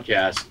a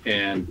broadcast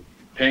and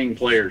paying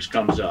players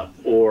comes up,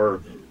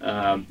 or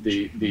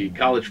the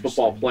college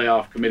football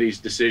playoff committee's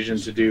decision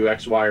to do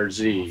X, Y, or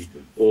Z,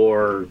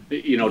 or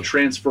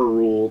transfer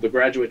rule, the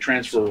graduate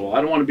transfer rule. I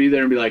don't want to be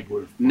there and be like,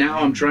 now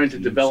I'm trying to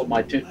develop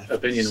my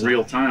opinion in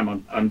real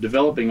time. I'm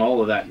developing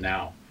all of that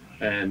now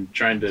and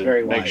trying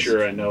to make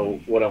sure I know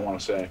what I want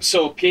to say.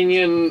 So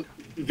opinion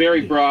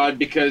very broad,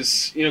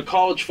 because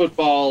college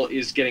football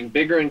is getting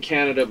bigger in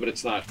Canada, but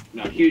it's not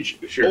huge.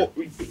 Sure.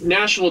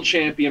 National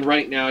champion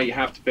right now, you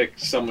have to pick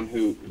someone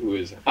who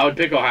is. I would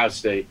pick Ohio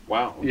State.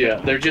 Wow. Okay.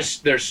 Yeah,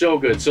 they're so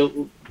good.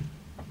 So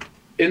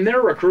in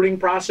their recruiting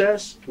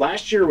process,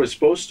 last year was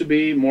supposed to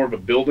be more of a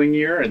building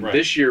year, and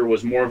this year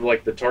was more of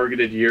like the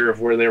targeted year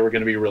of where they were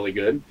going to be really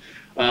good.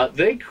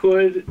 They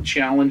could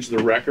challenge the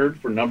record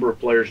for number of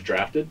players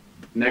drafted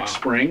next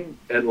spring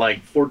at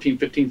like 14,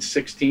 15,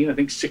 16. I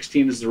think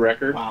 16 is the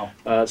record.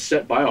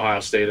 Set by Ohio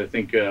State, I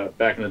think,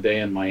 back in the day,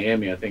 in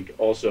Miami, I think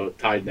also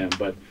tied them.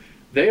 But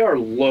they are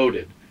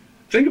loaded.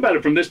 Think about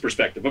it from this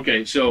perspective.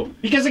 Okay, so...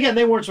 Because, again,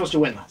 they weren't supposed to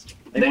win last year.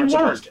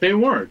 They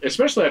weren't,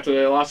 especially after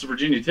they lost to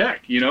Virginia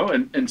Tech, you know?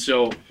 And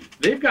so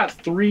they've got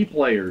 3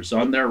 players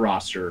on their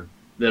roster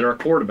that are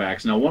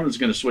quarterbacks. Now, one is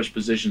going to switch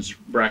positions,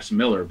 Braxton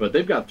Miller, but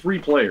they've got 3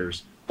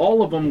 players.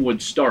 All of them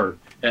would start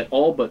at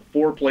all but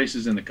 4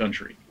 places in the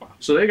country.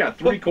 So they got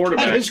 3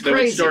 quarterbacks that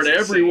would start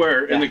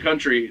everywhere in the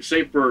country,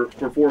 save for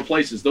 4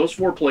 places. Those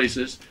 4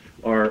 places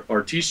are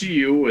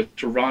TCU with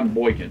Teron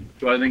Boykin,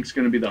 who I think is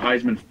going to be the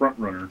Heisman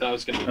frontrunner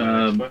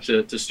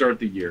to start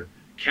the year.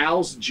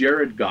 Cal's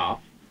Jared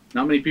Goff.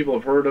 Not many people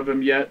have heard of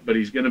him yet, but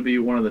he's going to be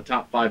one of the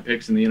top 5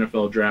 picks in the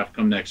NFL draft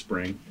come next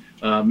spring.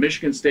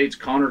 Michigan State's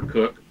Connor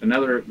Cook,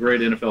 another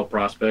great NFL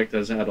prospect,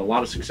 has had a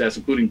lot of success,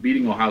 including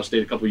beating Ohio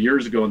State a couple of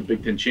years ago in the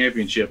Big Ten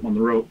Championship on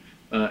the road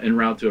en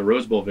route to a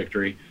Rose Bowl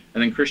victory.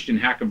 And then Christian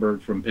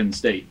Hackenberg from Penn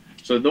State.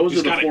 So those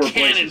are the 4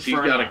 places. He's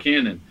got a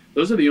cannon.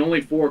 Those are the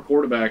only 4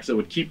 quarterbacks that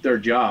would keep their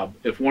job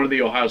if one of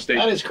the Ohio State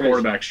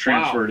quarterbacks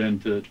transferred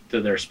into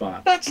their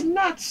spot. That's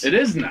nuts. It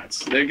is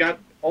nuts. They got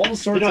all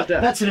sorts of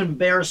depth. That's an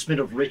embarrassment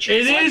of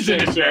riches. It is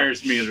an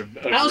embarrassment of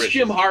How's riches.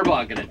 Jim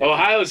Harbaugh going to do?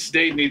 Ohio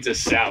State needs a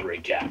salary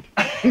cap.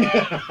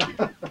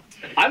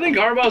 I think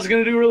Harbaugh's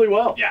going to do really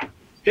well. Yeah.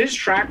 His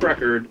track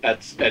record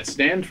at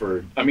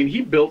Stanford, I mean,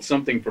 he built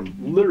something from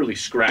literally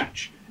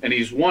scratch. And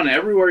he's won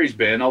everywhere he's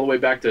been, all the way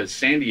back to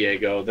San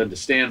Diego, then to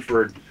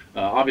Stanford,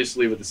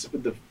 obviously with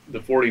the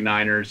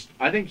 49ers.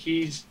 I think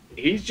he's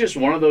just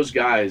one of those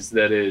guys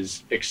that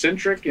is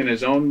eccentric in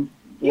his own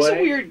way. He's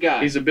a weird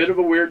guy. He's a bit of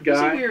a weird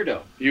guy. He's a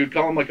weirdo. You would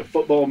call him like a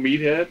football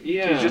meathead.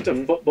 Yeah. He's just a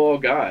football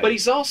guy. But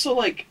he's also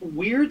like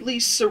weirdly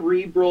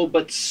cerebral,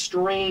 but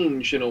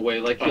strange in a way.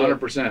 Like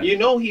 100%. You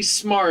know he's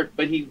smart,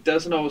 but he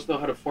doesn't always know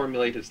how to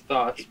formulate his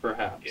thoughts.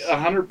 Perhaps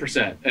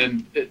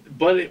 100%.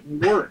 But it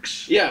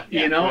works. Yeah.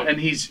 You know, and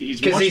he's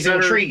much he's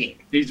better, intriguing.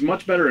 He's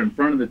much better in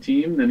front of the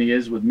team than he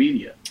is with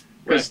media.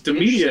 Because to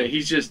media,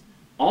 he's just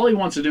all he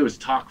wants to do is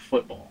talk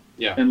football.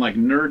 Yeah. And like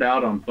nerd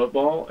out on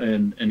football,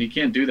 and he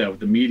can't do that with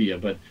the media,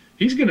 but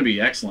he's going to be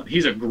excellent.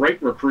 He's a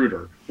great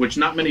recruiter, which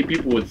not many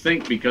people would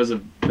think because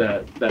of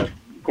that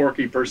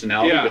quirky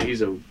personality, but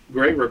he's a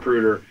great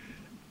recruiter.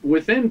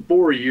 Within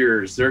 4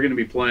 years, they're going to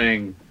be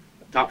playing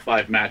top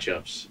 5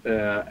 matchups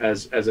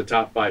as a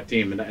top 5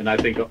 team, and I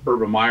think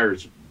Urban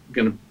Meyer's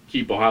going to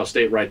keep Ohio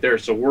State right there.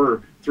 So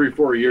we're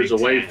 3-4 years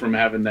away from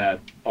having that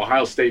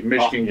Ohio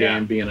State-Michigan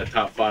game being a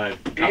top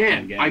 5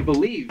 game. I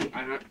believe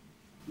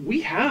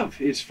we have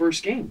his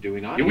first game, do we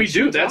not? Yeah, we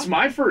do. That's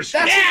my first.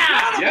 That's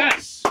incredible.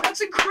 Yes.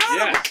 That's incredible.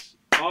 Yes.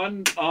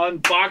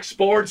 On Fox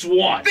Sports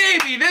 1.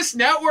 Baby, this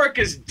network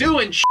is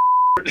doing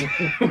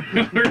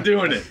We're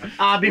doing it.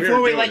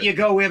 Before we let you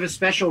go, we have a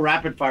special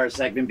rapid fire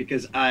segment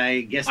because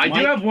I guess I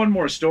do have one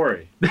more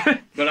story,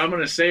 but I'm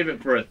going to save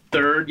it for a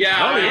third.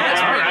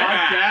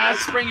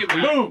 Let's bring it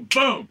back. Boom,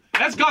 boom.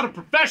 That's got a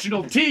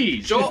professional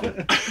tease. Joel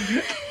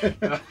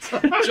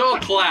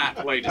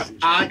Klatt, ladies and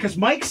gentlemen. Because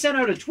Mike sent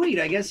out a tweet.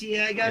 I guess he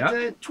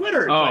got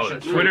Twitter. Oh,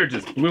 Twitter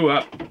just blew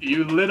up.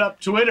 You lit up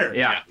Twitter.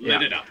 Yeah.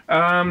 Lit it up.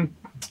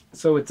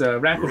 So it's a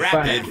rapid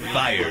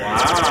fire.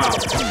 Wow.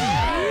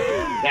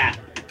 Yeah.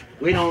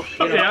 We don't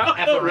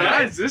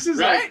Guys, this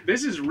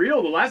is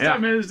real. The last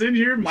time I was in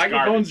here,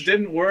 microphones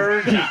didn't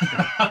work.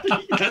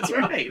 That's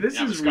right. This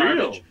is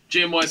real.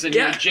 Jim was in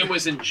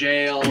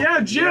jail. Yeah,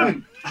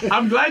 Jim.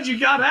 I'm glad you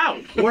got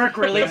out. Work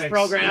release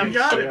program. You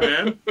got it,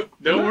 man.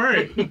 Don't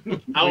worry.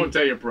 I won't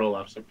tell you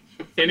prolapse.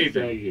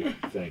 Anything.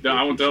 Thank No, you.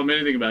 I won't tell him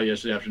anything about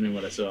yesterday afternoon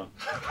what I saw.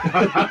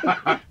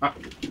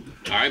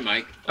 All right,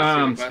 Mike.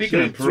 Speaking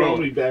of Throw parole,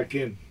 me back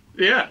in.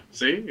 Yeah,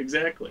 see?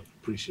 Exactly.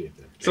 Appreciate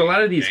that. so a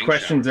lot of these Gang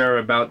questions are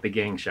about the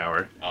gang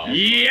shower.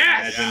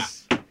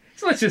 Yes!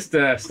 So let's just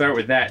start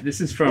with that. This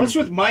is from... What's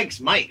with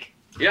Mike's Mike?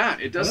 Yeah,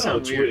 it does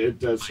sound weird. It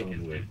does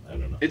sound weird. I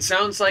don't know. It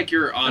sounds like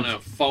you're on a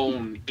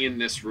phone in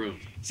this room.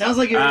 Sounds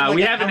like you're like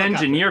we a have an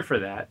helicopter. engineer for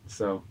that,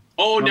 so...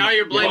 Oh, now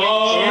you're blaming.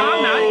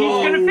 No,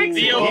 he's gonna fix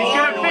it. He's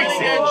gonna fix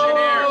it.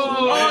 Engineer.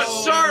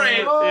 Oh, sorry.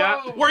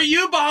 Yeah. Were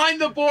you behind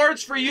the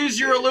boards for Use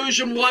Your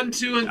Illusion 1,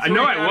 2, and 3?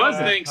 No, I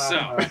wasn't. think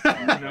so.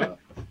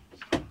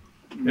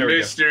 There we go.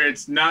 Mister,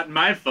 it's not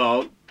my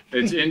fault.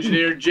 It's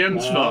Engineer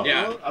Jim's fault.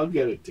 Yeah. I'll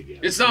get it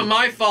together. It's not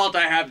my fault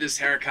I have this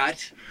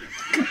haircut.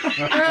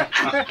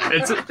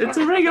 It's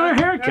a regular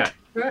haircut.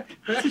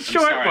 It's a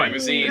short one. It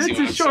was the easy it's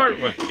one. a short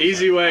one.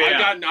 Easy way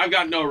out. I've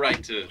got no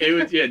right to. It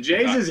was,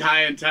 Jay's is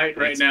high and tight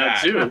right It's now,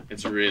 bad. too.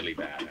 It's really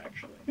bad,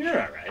 actually.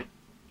 You're all right.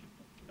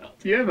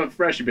 You have a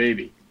fresh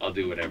baby. I'll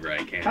do whatever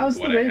I can. How's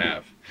with what the baby? I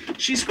have.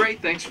 She's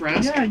great. Thanks for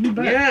asking. Yeah, you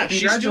bet. Yeah,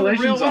 she's doing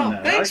Congratulations real well. on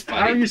that. Thanks, How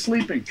are buddy. you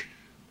sleeping?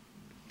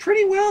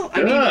 Pretty well. I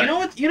mean, Good. you know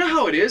what? You know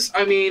how it is.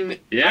 I mean,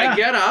 Yeah. I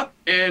get up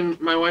and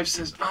my wife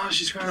says, "Oh,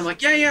 she's crying." I'm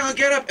like, "Yeah, I'll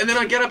get up." And then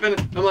I get up and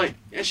I'm like,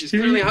 "Yeah, she's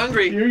clearly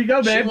hungry. Here you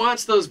go, babe. She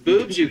wants those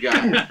boobs you got."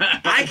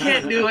 I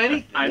can't do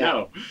anything. I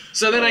know.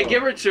 So then I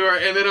give her to her,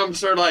 and then I'm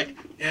sort of like,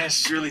 "Yeah,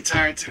 she's really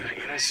tired tonight.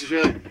 You know, she's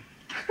really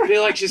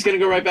feel like she's gonna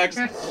go right back."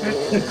 And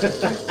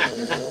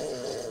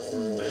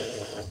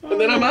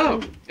then I'm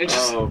out. And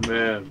just, Oh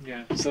man.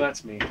 yeah. So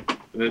that's me.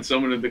 And then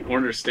someone in the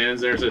corner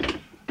stands there and says,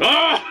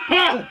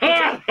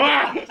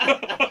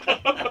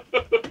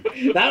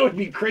 That would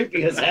be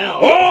creepy as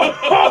hell.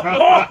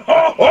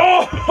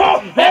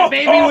 That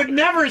baby would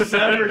never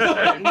sleep.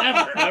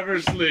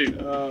 Never sleep.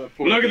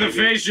 Look at the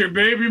face your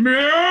baby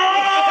made.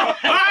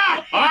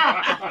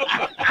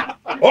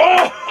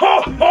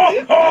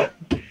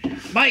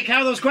 Mike, how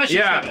are those questions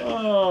Yeah. coming?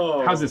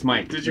 Oh. How's this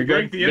mic? Did you You're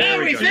break good? the Yeah,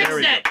 we internet?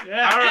 fixed it.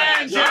 Yeah. All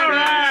right. Yeah, All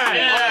right.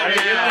 Yeah,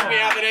 Yeah. we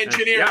have an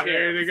engineer Yeah. here.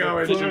 There you go,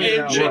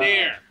 engineer.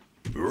 Engineer.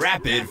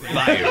 Rapid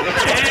fire.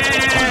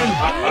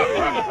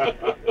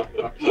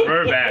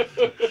 We're back.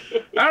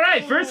 All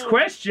right, first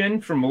question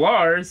from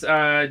Lars.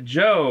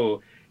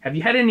 Joe, have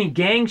you had any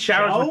gang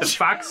showers with the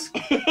fox?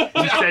 You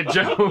said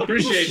Joe.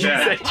 Appreciate You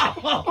that. said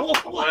Joe.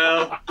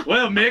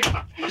 Well, Mick.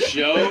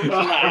 Joe.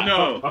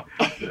 No.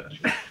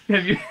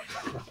 Have you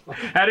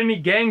had any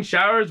gang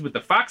showers with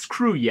the Fox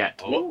crew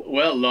yet?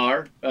 Well,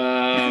 Lar,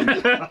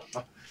 I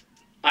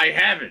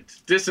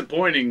haven't.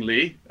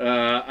 Disappointingly,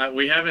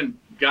 we haven't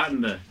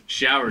gotten the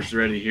showers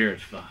ready here at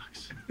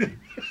Fox.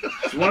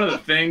 It's one of the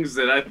things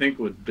that I think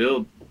would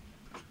build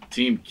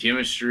team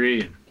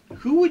chemistry.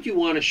 Who would you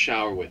want to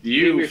shower with?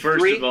 You, Name your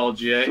first of all,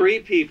 Jay. 3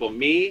 people.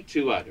 Me,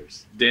 2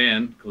 others.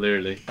 Dan,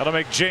 clearly. That'll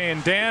make Jay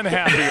and Dan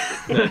happy.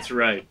 That's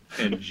right.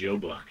 And Joe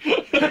Buck.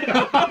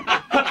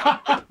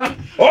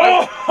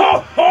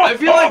 I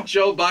feel like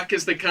Joe Buck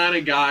is the kind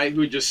of guy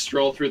who would just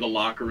stroll through the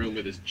locker room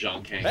with his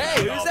junk hanging out.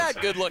 Hey, who's all that the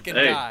time. good-looking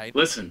Hey, guy?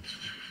 listen.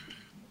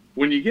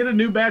 When you get a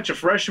new batch of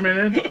freshmen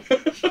in,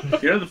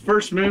 you know the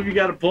first move you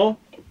got to pull?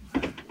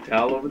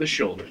 Towel over the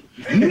shoulder.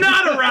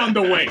 Not around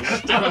the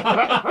waist.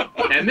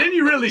 And then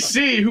you really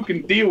see who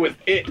can deal with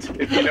it,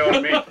 if you know what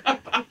I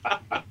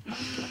mean.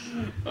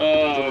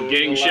 Oh,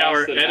 Gang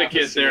shower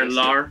etiquette there,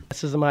 Lar.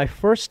 This is my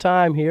first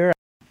time here.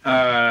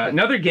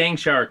 Another gang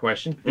shower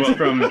question. This is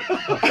from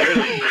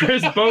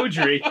Chris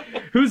Beaudry.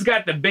 Who's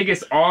got the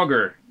biggest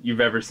auger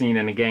you've ever seen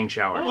in a gang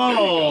shower?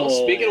 Oh.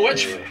 Speaking of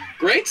which,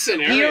 great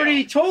scenario. He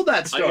already told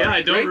that story. Yeah,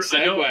 I Great don't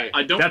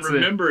segue. That's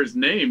remember his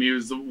name. He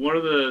was one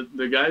of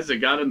the guys that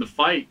got in the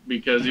fight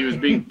because he was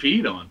being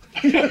peed on.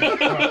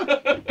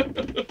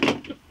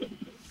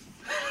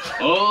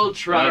 Oh,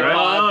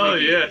 tripod. Oh,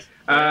 yes.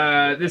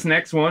 This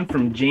next one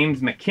from James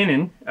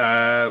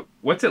McKinnon.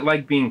 What's it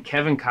like being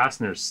Kevin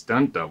Costner's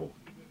stunt double?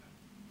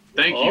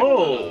 Thank you.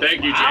 Oh,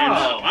 Thank you, James.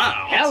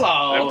 wow.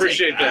 Hello. I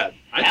appreciate that.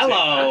 Hello.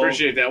 I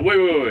appreciate that.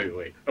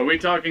 Wait. Are we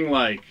talking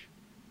like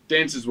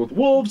Dances with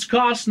Wolves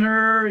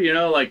Costner, you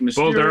know, like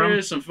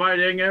Mysterious and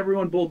Fighting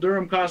Everyone, Bull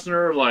Durham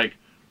Costner, or like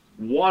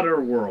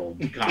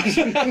Waterworld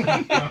Costner?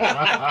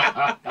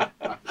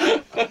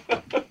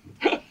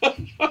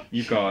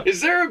 You call it. Is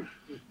there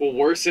a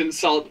worse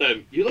insult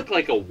than you look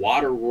like a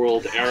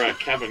Waterworld era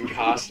Kevin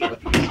Costner?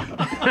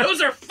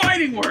 Those are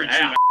fighting words.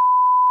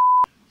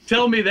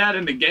 Tell me that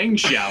in the gang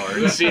shower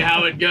and see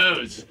how it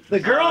goes.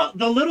 The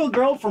little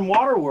girl from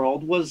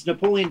Waterworld was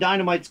Napoleon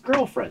Dynamite's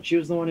girlfriend. She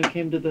was the one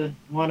who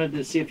wanted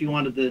to see if he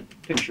wanted the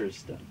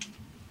pictures done.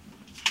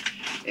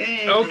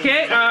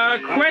 Okay,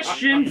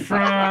 question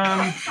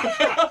from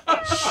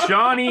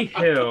Shawnee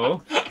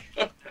Hill.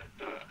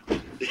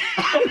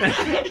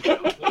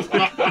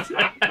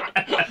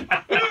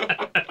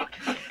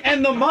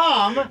 And the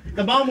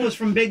mom was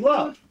from Big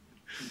Love.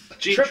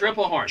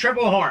 Triple Horn.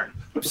 Triple Horn.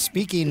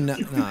 Speaking, no,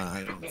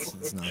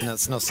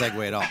 it's no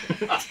segue at all.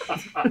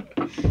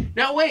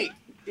 Now wait,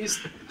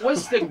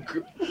 was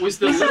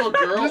the little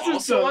girl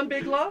also on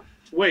Big Love?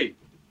 Wait.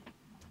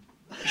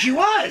 She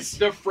was.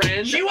 The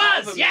friend. She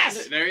was.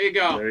 Yes. There you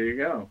go. There you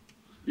go.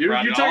 You're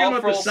Brought it talking all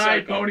about the full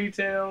side circle.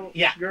 ponytail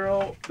Yeah.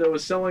 girl that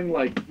was selling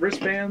like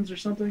wristbands or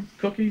something?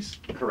 Cookies?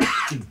 Correct.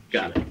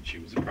 Got it. She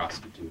was a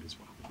prostitute as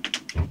well.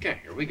 Okay,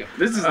 here we go.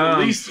 This is the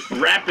least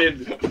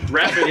rapid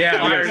Yeah,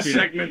 fire we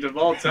segment of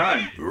all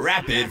time.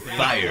 Rapid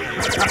fire.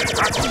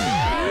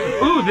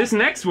 Ooh, this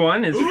next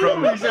one is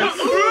from friend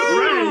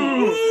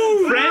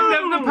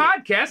of the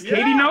podcast,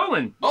 Katie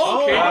Nolan.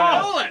 Oh, Katie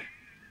Nolan.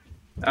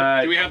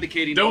 Do we have the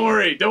Katie Don't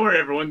Nolan? worry,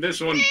 everyone.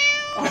 This one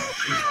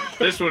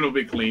will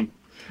be clean.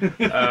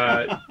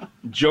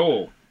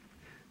 Joel,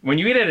 when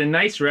you eat at a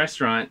nice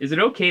restaurant, is it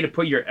okay to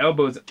put your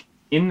elbows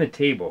in the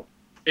table?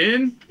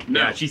 In? No.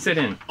 Yeah, she said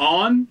in.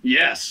 On?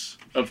 Yes,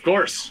 of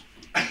course.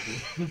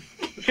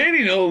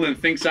 Katie Nolan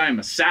thinks I'm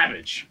a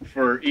savage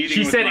for eating.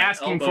 She with said my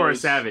asking elbows. for a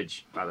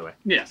savage, by the way.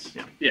 Yes,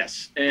 Yeah.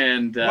 yes.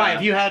 And Why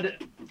have you had?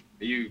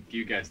 Are you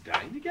guys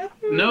dying together?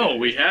 No,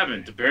 we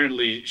haven't.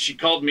 Apparently, she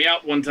called me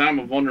out one time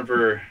of one of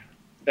her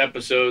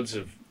episodes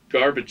of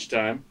Garbage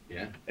Time.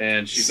 Yeah.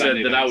 And she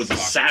Sunday said that I night was a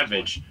soccer.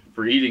 savage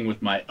for eating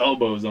with my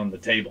elbows on the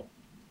table.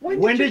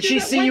 When did she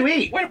see you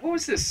eat? What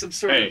was this? Some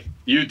sort Hey,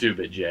 YouTube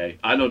it, Jay.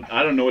 I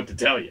don't know what to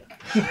tell you.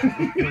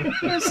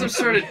 of some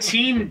sort of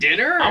team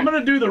dinner? I'm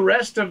gonna do the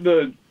rest of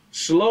the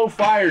slow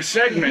fire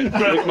segment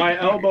with my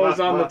elbows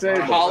on the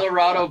table.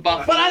 Colorado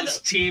Buffaloes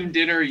team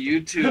dinner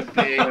YouTube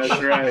page.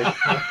 That's right.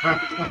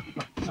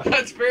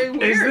 That's very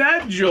weird. Is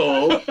that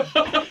Joel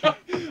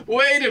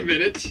Wait a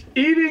minute.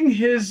 eating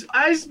his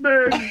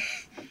iceberg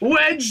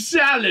wedge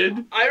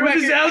salad with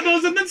his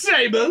elbows on the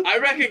table? I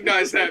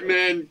recognize that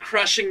man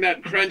crushing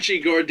that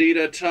crunchy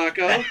gordita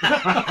taco.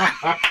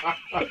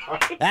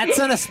 That's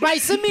on a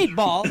spicy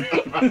meatball.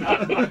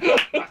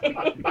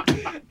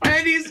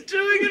 And he's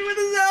doing it with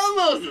his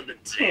elbows on the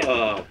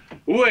table.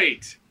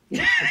 Wait.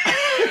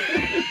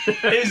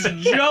 Is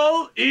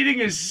Joe eating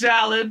his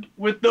salad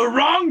with the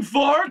wrong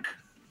fork?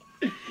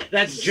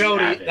 That's Joe.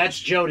 That's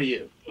Joe to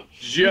you.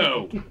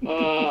 Joe.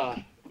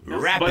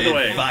 Rapid By the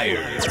way,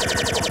 fire.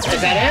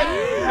 Is that it?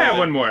 Yeah,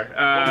 one more.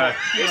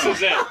 This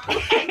is it.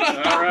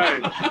 All right.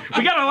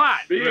 We got a lot.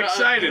 Be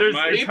excited,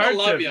 Mike. People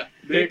love you.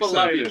 People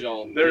love you,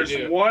 Joel. There's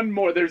They do. one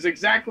more. There's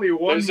exactly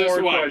one There's just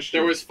more one. question.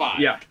 There was 5.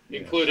 Yeah.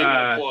 Including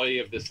an employee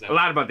of this A network.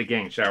 lot about the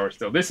gang shower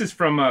still. This is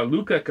from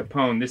Luca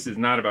Capone. This is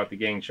not about the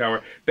gang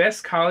shower.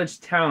 Best college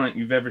talent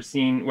you've ever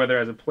seen, whether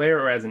as a player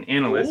or as an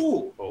analyst,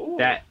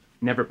 that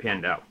never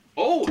panned out.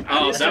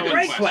 That's a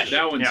great question.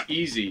 That one's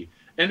easy.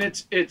 And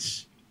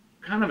it's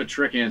kind of a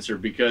trick answer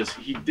because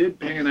he did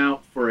pan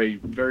out for a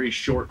very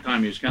short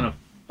time. He was kind of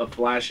a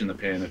flash in the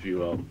pan, if you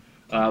will.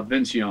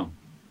 Vince Young.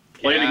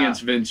 Played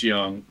against Vince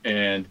Young,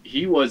 and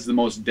he was the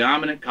most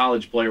dominant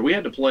college player. We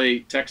had to play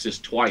Texas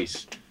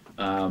twice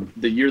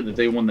the year that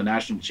they won the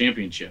national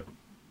championship.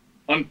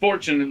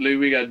 Unfortunately,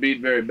 we got beat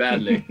very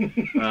badly.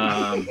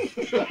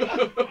 That's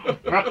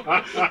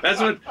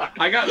what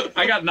I got.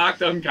 I got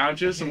knocked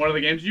unconscious in one of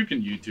the games. You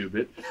can YouTube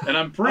it, and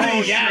I'm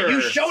pretty sure.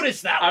 You showed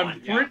us that one.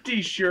 I'm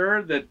pretty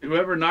sure that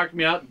whoever knocked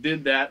me out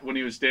did that when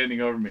he was standing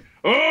over me.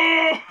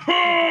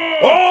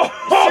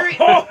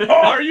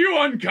 Are you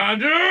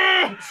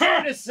unconscious?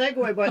 Sorry to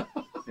segue, but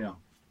Yeah.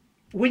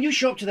 when you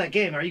show up to that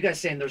game, are you guys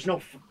saying there's no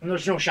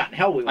shot in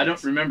hell we win? I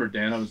don't remember,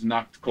 Dan. I was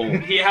knocked cold.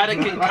 He had a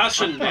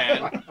concussion,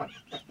 man.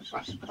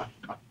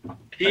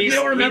 You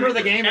don't remember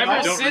the game at all?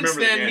 Ever since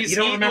then, he's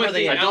eating with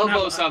the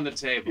elbows on the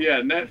table.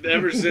 Yeah,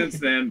 ever since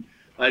then,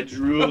 I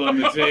drool on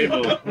the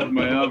table with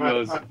my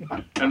elbows,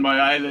 and my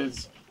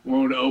eyelids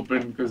won't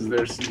open because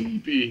they're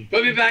sleepy.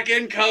 Put me back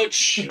in,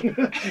 coach.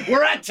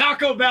 We're at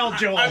Taco Bell,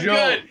 Joel. I'm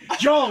good.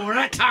 Joel, we're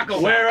at Taco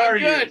Bell. Where are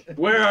I'm you? good.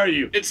 Where are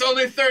you? It's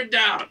only 3rd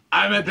down.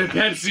 I'm at the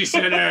Pepsi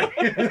Center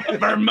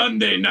for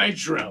Monday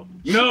Nitro.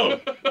 No,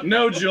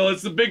 Joel,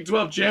 it's the Big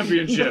 12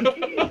 Championship.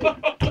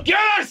 Get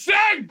up,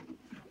 Sting!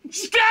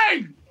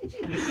 Sting!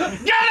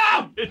 Get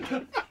up!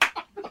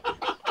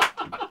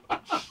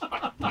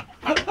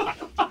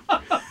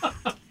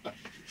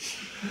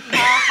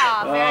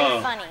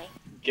 Very funny.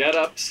 Get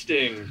up,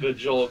 Sting, the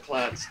Joel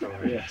Klatt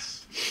story.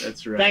 Yes,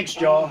 that's right. Thanks,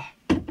 Joel.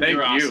 Thank You're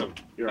you. awesome.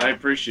 I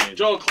appreciate it.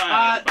 Joel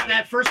Klatt.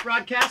 That first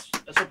broadcast,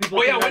 so people.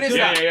 Oh, yeah, when is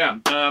that? Yeah.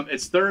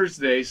 It's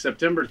Thursday,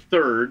 September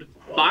 3rd.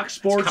 Fox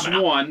Sports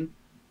 1,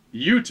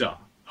 Utah,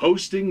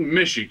 hosting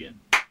Michigan.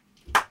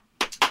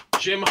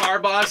 Jim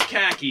Harbaugh's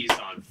khakis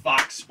on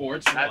Fox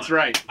Sports 1. That's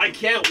right. I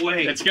can't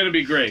wait. It's going to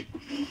be great.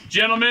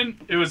 Gentlemen,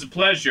 it was a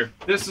pleasure.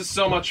 This is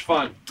so much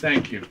fun.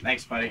 Thank you.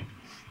 Thanks, buddy.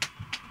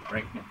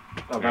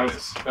 Oh, that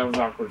was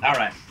awkward. All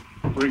right.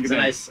 Bring it in.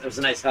 It was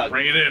a nice hug.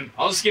 Bring it in.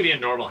 I'll just give you a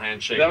normal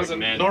handshake. That was a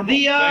man. normal.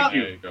 Thank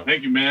you.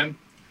 Thank you, man.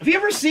 Have you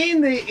ever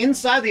seen the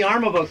inside the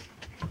arm of a?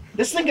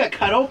 This thing got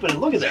cut open.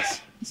 Look at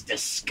this. It's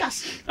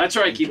disgusting. That's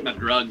where I keep my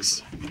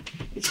drugs.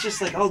 It's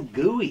just like all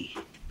gooey.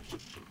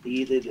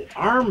 The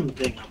arm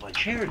thing on my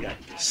chair got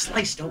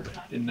sliced open.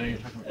 Didn't know you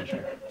were talking about the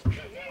chair.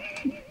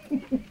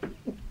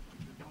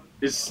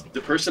 Is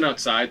the person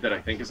outside that I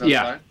think is outside?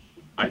 Yeah.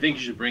 I think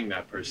you should bring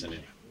that person in.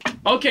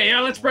 Okay, yeah,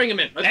 let's bring him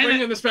in. Let's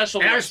bring in the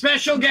special guest. Our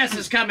special guest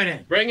is coming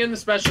in. Bring in the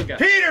special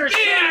guest. Peter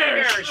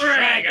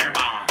Schrager.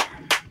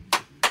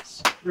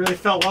 Really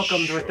felt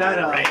welcomed with that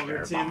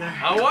routine there.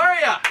 How are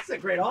ya? It's a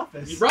great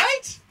office.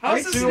 Right?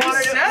 How's this we new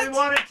wanted, set? we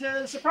wanted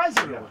to surprise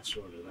everyone.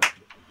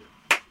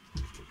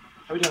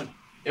 How we doing?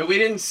 And we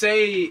didn't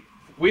say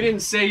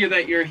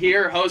that you're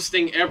here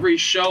hosting every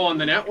show on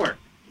the network.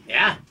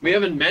 Yeah. We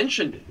haven't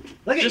mentioned it.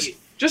 Look at you.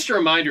 Just a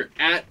reminder,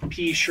 at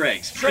P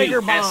Schrags.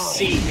 Schrager bomb.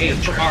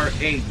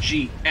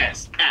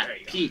 PSCHRAGS. At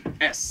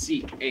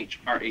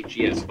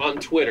PSCHRAGS on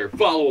Twitter.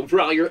 Follow him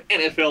for all your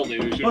NFL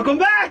news. Welcome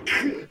back!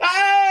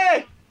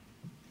 Hey!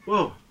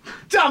 Whoa.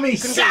 Tommy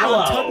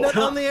Sallow.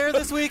 Sallow. On the air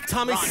this week,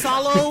 Tommy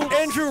Sallow,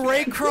 Andrew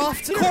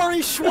Raycroft,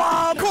 Corey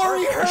Schwab,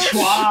 Corey Hirsch,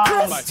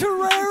 Chris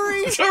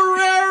Terrari.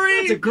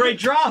 It's a great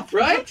drop.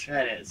 Right?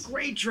 That is.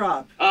 Great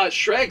drop.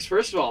 Schrags,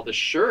 first of all, the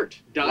shirt.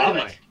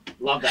 Dynamite.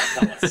 Love that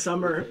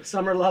fella.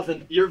 Summer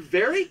loving. You're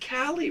very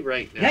Cali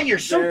right now. Yeah, you're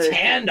so Very-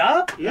 tanned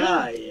up.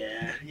 Yeah,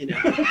 you know.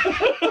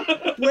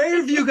 Where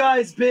have you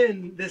guys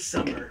been this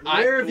summer?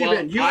 Where have you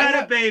been? You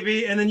had a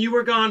baby, and then you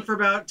were gone for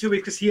about 2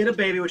 weeks because he had a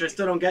baby, which I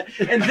still don't get.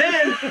 And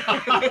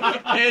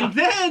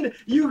then,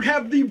 you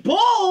have the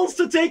balls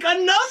to take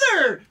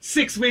another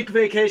 6-week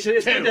vacation.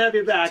 It's good to have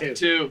you back.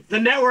 Two. The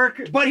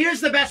network. But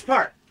here's the best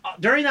part.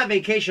 During that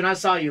vacation, I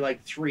saw you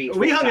like 3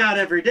 We hung times. out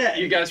every day.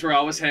 You guys were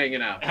always hanging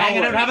out.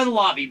 Hanging out, having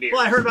lobby beer.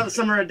 Well, I heard about the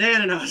summer of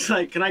Dan, and I was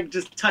like, can I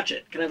just touch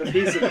it? Can I have a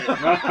piece of it?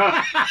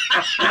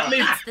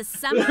 It's the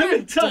summer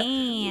of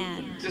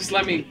Dan. Just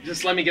let me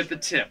get the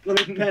tip.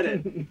 Let me pet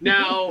it.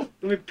 Now,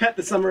 let me pet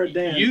the summer of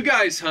Dan. You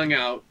guys hung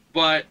out,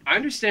 but I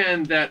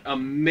understand that a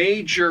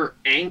major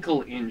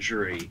ankle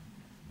injury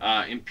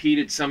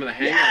impeded some of the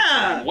hangouts.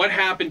 Yeah. What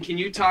happened? Can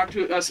you talk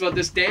to us about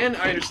this? Dan,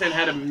 I understand,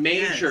 had a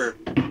major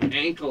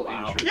ankle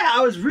injury. Yeah,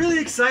 I was really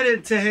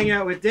excited to hang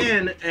out with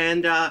Dan,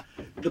 and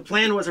the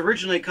plan was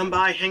originally come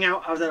by, hang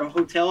out. I was at a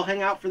hotel,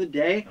 hang out for the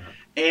day,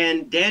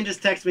 and Dan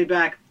just texted me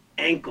back,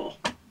 ankle.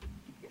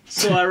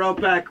 So I wrote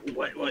back,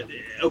 what,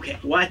 okay,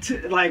 what?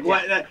 Like,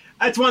 what?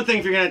 That's one thing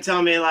if you're going to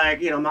tell me,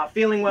 like, I'm not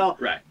feeling well.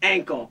 Right.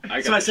 Ankle.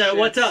 I So I said,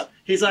 what's up?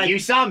 He's like, you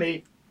saw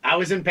me. I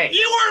was in pain.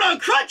 You weren't on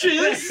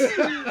crutches!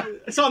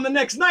 So on the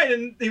next night,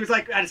 and he was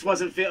like, I just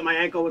wasn't feeling, my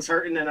ankle was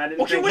hurting, and I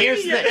didn't think.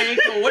 Here's the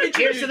ankle. What did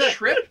you do? the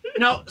Trip?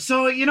 No,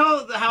 so you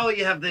know how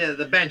you have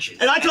the benches.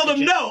 And I told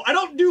him, no, I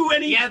don't do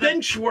any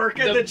bench work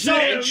at the gym.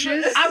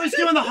 Benches? I was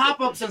doing the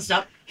hop-ups and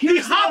stuff. The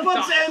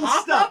hop-ups and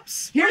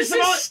stuff. Here's the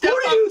most. Who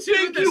do you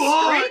think you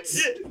are?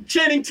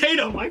 Channing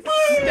Tatum. Like,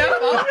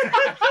 step up.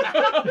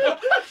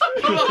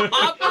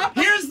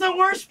 Here's the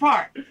worst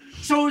part.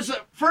 So it was the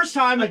first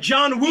time. A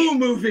John Woo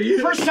movie.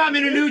 First time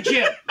in a new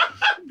gym.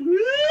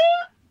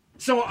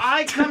 So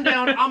I come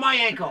down on my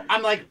ankle.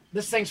 I'm like,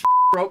 this thing's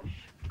broke.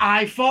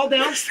 I fall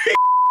down. As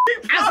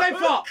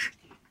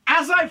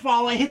I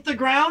fall, I hit the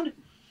ground,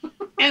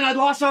 and I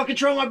lost all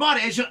control of my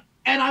body.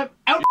 And I'm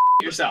out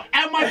yourself.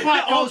 And my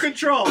butt all goes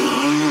control.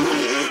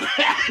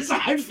 as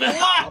I fell.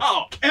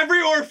 Wow.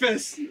 Every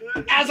orifice.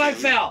 As I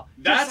fell.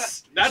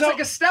 That's so like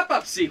a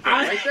step-up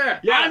sequence right there.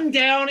 Yeah. I'm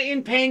down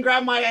in pain,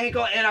 grab my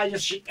ankle, and I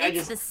just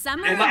The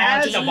summer and of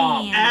onto the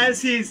bomb.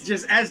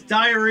 Dan. As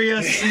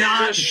diarrhea,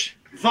 snot,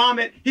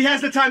 vomit, he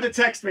has the time to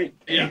text me.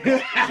 Yeah.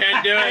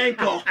 Can't do it.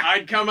 Ankle.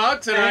 I'd come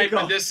out tonight,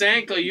 Ankle. but this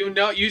ankle,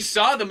 you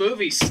saw the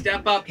movie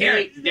Step Up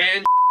Here.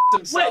 Dan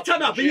himself. Wait,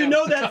 time out. But you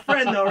know that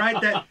friend, though, right?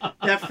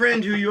 That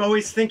friend who you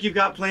always think you've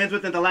got plans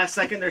with, and the last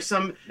second there's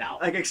some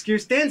like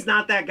excuse. Dan's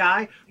not that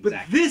guy, but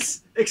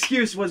this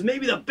excuse was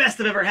maybe the best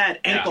I've ever had.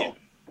 Ankle.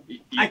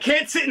 I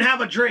can't sit and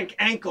have a drink.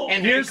 Ankle.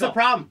 And here's the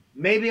problem.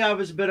 Maybe I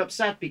was a bit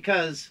upset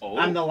because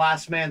I'm the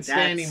last man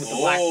standing with the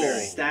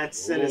BlackBerry.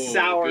 That's a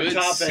sour good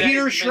topic.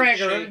 Peter segment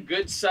Schrager. change,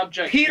 good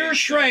subject. Peter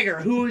change.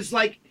 Schrager, who is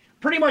like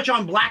pretty much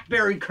on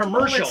BlackBerry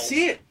commercials. Let's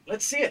see it.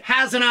 Let's see it.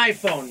 Has an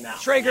iPhone now.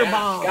 Schrager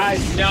bomb.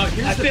 Guys, Now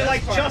here's I the feel best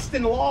like part.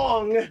 Justin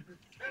Long.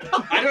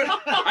 I don't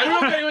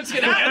know if anyone's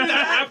gonna get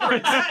that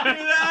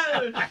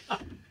reference.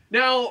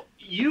 Now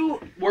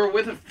you were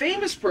with a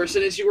famous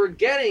person as you were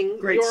getting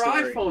your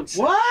iPhone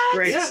set. What?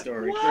 Great Yeah.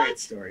 story. What? Great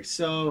story.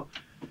 So,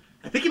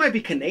 I think he might be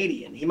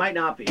Canadian. He might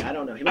not be. I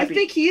don't know. He might I be.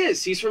 think he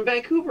is. He's from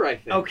Vancouver, I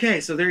think. Okay,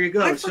 so there you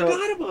go. I so,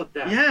 forgot about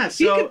that. Yeah,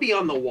 he so could be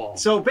on the wall.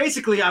 So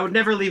basically, I would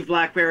never leave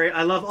BlackBerry.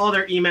 I love all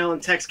their email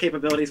and text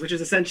capabilities, which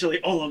is essentially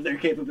all of their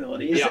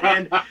capabilities. Yeah.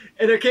 And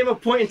there came a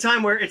point in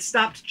time where it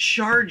stopped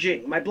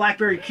charging my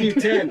BlackBerry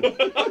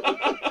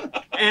Q10.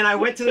 And I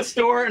went to the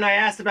store and I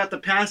asked about the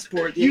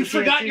passport. The You AT&T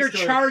forgot your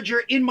store. charger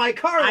in my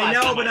car. I last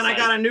know, time but then I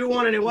saw got you. a new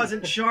one and it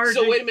wasn't charging.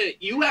 So wait a minute.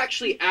 You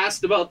actually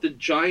asked about the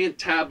giant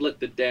tablet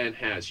that Dan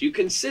has. You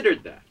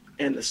considered that.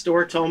 And the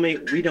store told me,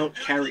 we don't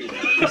carry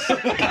those.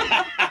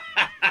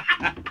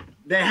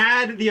 They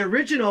had the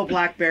original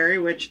BlackBerry,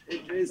 which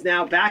is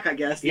now back, I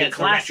guess. Yeah, the it's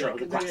classic,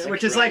 the classic,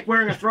 which is right. like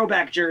wearing a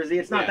throwback jersey.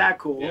 It's not Yeah. that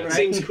cool, Yeah, right? it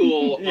seems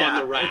cool on Yeah,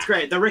 the rack. it's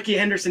great. The Ricky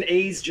Henderson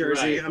A's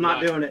jersey. Right, I'm not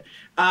right. doing it.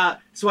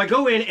 So I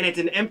go in and it's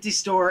an empty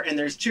store and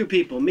there's two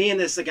people. Me and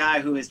this guy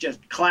who is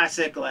just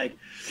classic, like,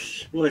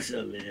 what's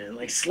up, man?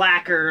 Like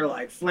slacker,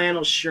 like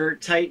flannel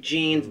shirt, tight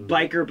jeans,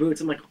 biker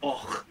boots. I'm like,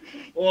 oh,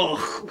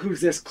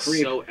 who's this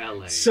creep? So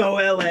LA. So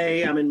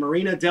LA. I'm in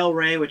Marina Del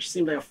Rey, which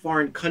seemed like a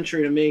foreign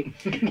country to me.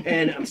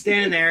 And I'm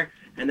standing there.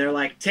 And they're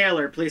like,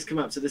 Taylor, please come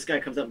up. So this guy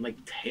comes up. I'm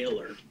like,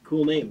 Taylor.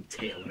 Cool name,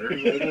 Taylor.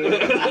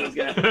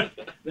 They're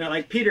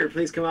like, Peter,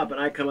 please come up. And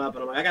I come up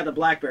and I'm like, I got the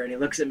BlackBerry. And he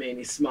looks at me and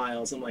he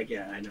smiles. I'm like,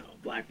 yeah, I know,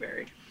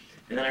 BlackBerry.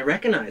 And then I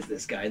recognize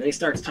this guy. And then he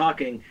starts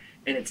talking.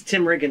 And it's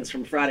Tim Riggins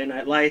from Friday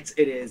Night Lights.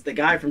 It is the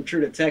guy from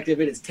True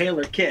Detective. It is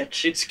Taylor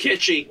Kitsch. It's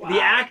kitschy.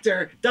 The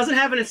actor doesn't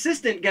have an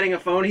assistant getting a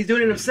phone. He's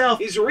doing it himself.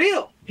 He's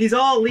real. he's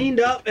all leaned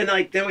up, and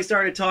like then we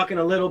started talking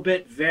a little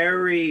bit,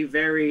 very,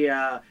 very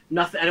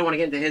nothing. I don't want to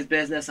get into his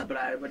business, but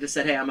I just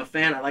said, hey, I'm a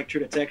fan. I like True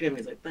Detective. And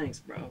he's like, thanks,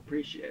 bro,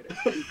 appreciate it.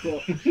 Pretty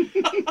cool.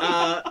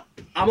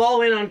 I'm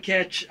all in on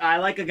Kitch. I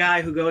like a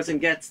guy who goes and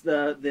gets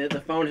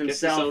the phone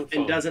himself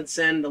and doesn't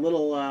send the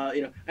little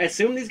I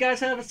assume these guys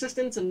have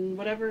assistants and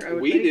whatever.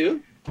 We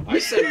do. I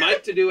send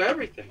Mike to do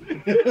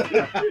everything.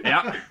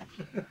 Yeah.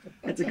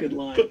 That's a good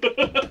line.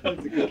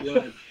 That's a good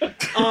line.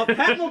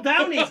 Pat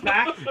Muldowney's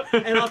back,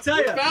 and I'll tell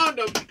you, We found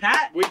him.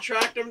 Pat. We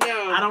tracked him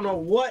down. I don't know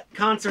what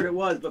concert it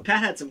was, but Pat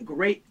had some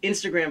great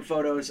Instagram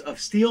photos of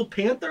Steel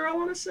Panther. I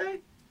want to say.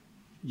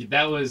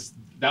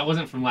 That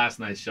wasn't from last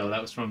night's show.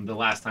 That was from the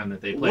last time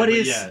that they played. What but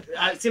is? Yeah,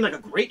 It seemed like a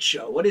great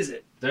show. What is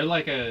it? they're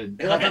like a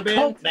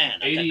cult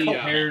band. 80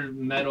 hair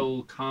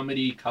metal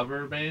comedy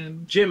cover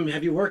band. Jim,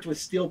 have you worked with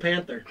Steel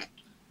Panther?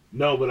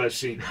 No, but I've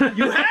seen them.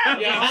 You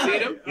have? Yeah, I've seen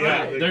him.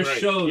 Yeah, Their great.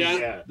 shows.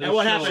 Yeah. And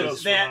what happened?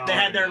 shows They had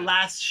their phenomenal.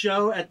 last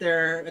show at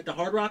the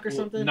Hard Rock or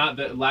something. Not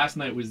that last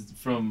night was,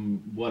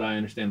 from what I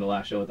understand, the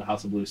last show at the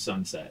House of Blues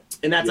Sunset.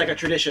 And that's like a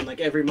tradition.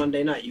 Like every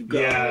Monday night, you go.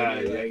 Yeah,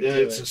 and you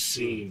it's do a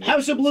scene.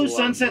 House of Blues It's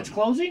a lot of Sunset's fun.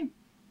 closing?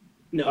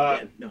 No,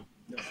 man, no.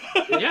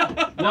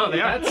 Yeah. No,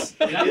 that's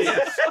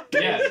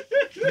yeah.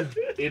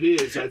 It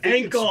is. I think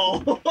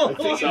Ankle. I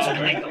think it's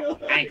Ankle.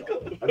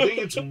 I think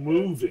it's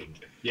moving.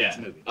 Yeah.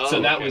 Oh,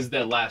 So that okay. was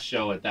the last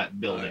show at that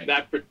building.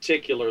 That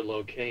particular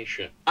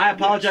location. I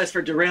apologize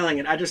for derailing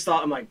it. I just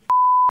thought, I'm like,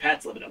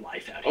 Pat's living a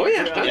life out here. Oh,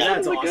 yeah, Pat's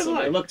that's living a good awesome.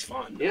 life. It looked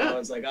fun. Yeah. I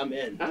was like, I'm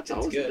in. That's It's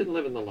always good. been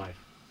living the life.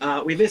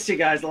 We missed you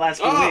guys the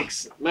last few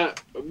weeks.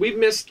 Matt, we've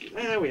missed.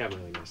 We haven't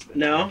really missed it.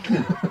 No?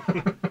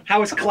 How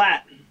was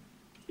Klatt?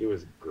 He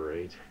was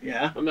great.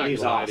 Yeah? I'm not He's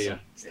gonna lie to you. awesome.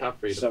 It's tough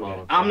for you to So follow.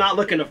 good. I'm not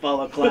looking to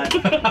follow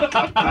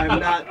Klatt. I'm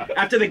not.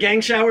 After the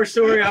gang shower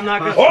story, I'm not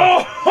going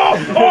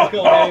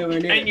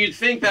to. And you'd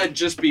think that'd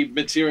just be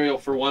material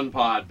for one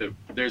pod, but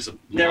there's a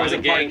There lot was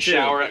of a part gang two.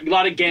 shower, a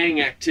lot of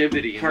gang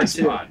activity in Part this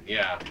two. pod.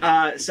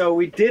 Yeah. So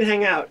we did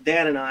hang out,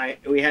 Dan and I.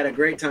 We had a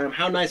great time.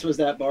 How nice was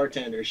that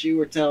bartender? She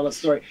were telling a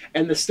story.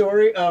 And the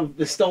story of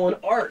the stolen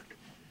art.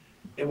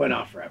 It went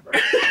on forever.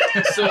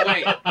 So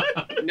wait,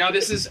 now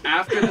this is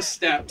after the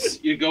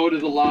steps. You go to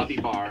the lobby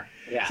bar.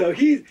 Yeah. So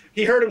he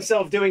heard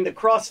himself doing the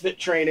CrossFit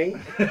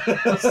training.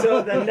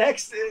 So the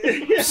next...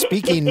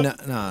 Speaking, no,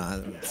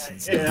 that's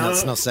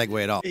no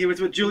segue at all. He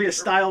was with Julia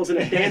Stiles in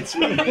a dance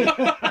movie.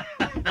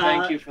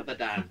 Thank you for the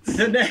dance.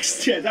 The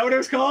next... Is that what it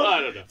was called?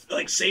 I don't know.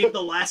 Like, save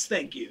the last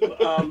thank you.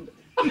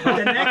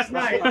 The next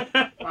night...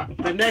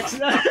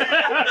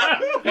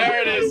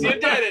 There it is. You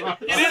did it.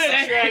 You did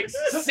it,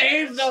 Shregs.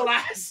 Save the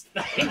last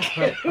thing.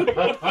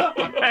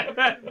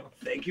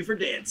 Thank you for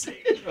dancing.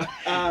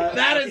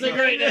 That is a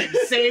great name.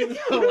 Save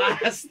the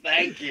last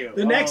thank you.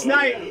 The next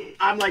night,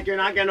 I'm like, you're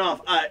not getting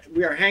off.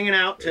 We are hanging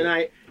out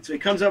tonight. So he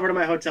comes over to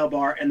my hotel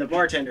bar, and the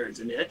bartender is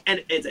in it,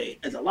 and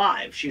it's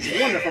alive. She's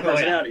a wonderful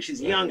personality.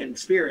 She's young in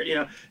spirit,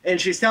 and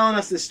she's telling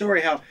us this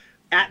story how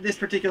at this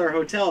particular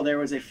hotel there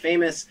was a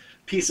famous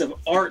piece of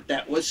art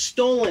that was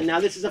stolen. Now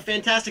this is a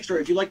fantastic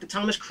story. If you like the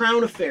Thomas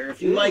Crown Affair,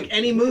 if you like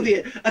any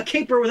movie, a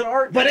caper with an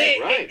art, But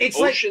Right. it's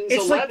Ocean's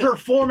like 11.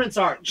 performance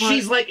art.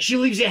 She's like, she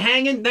leaves you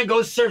hanging, then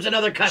goes serves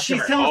another customer.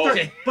 she's telling a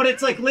story, but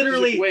it's like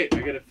literally. Wait, I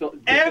gotta fill.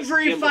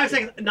 Every 5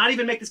 seconds, not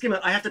even make this game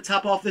up, I have to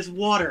top off this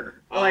water.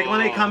 Like when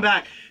they come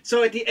back.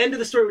 So at the end of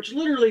the story, which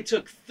literally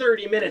took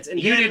 30 minutes, and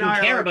You Dan didn't and I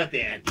care are- about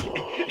the end.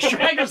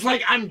 Schrager's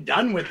like, I'm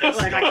done with this.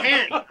 Like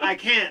I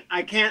can't.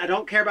 I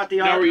don't care about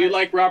the art. Now, were you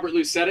like Robert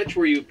Lucetich?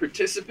 Were you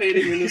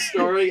participating in the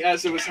story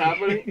as it was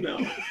happening? No.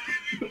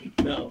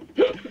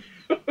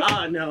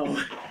 No.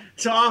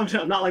 So I'm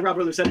not like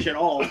Robert Lucetich at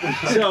all.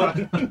 So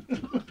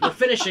the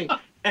finishing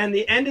and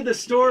the end of the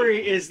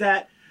story is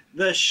that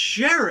the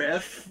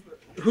sheriff,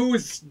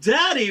 whose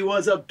daddy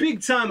was a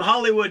big time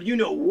Hollywood, you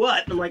know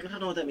what? I'm like, I don't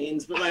know what that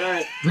means, but like, all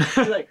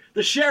right. Like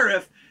the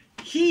sheriff,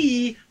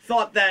 he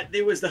thought that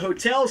it was the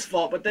hotel's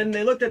fault, but then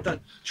they looked at the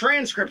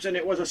transcripts and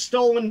it was a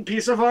stolen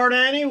piece of art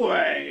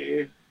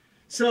anyway.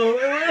 So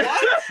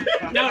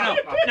No.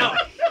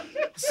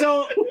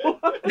 So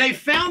they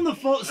found the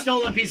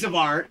stolen piece of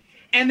art,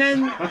 and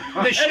then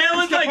the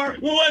sheriff's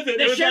department, what was it?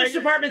 the sheriff's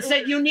department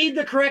said, you need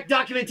the correct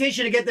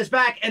documentation to get this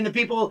back, and the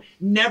people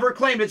never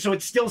claimed it, so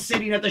it's still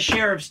sitting at the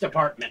sheriff's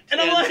department. And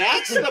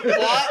that's the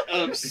plot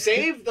of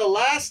Save the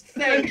Last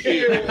Thank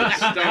You,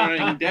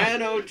 starring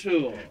Dan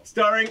O'Toole.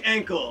 Starring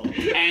Ankle.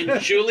 And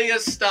Julia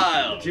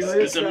Stiles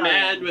is a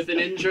man with an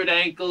injured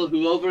ankle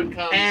who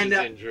overcomes his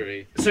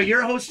injury. So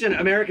you're hosting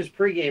America's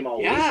Pregame all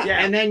week, Yeah.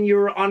 and then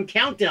you're on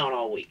Countdown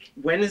all week.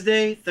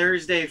 Wednesday,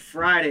 Thursday,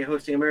 Friday,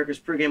 hosting America's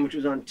Pregame, which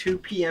was on 2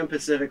 p.m.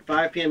 Pacific,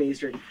 5 p.m.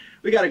 Eastern.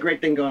 We got a great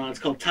thing going on. It's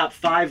called Top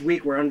 5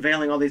 Week. We're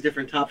unveiling all these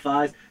different top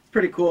fives. It's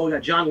pretty cool. We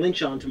got John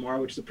Lynch on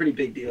tomorrow, which is a pretty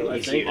big deal,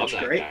 I think. Love That's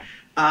that great.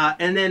 guy.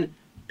 And then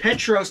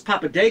Petros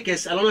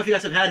Papadakis. I don't know if you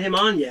guys have had him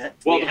on yet.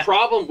 Well, the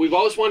problem, we've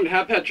always wanted to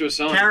have Petros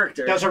on.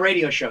 Character. That was a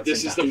radio show.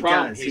 This is thing, the He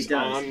problem. does, he He's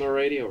does. on the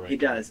radio right He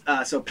does.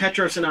 So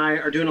Petros and I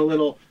are doing a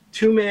little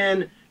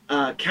 2-man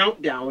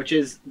countdown, which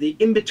is the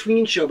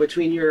in-between show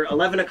between your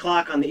 11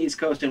 o'clock on the East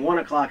Coast and 1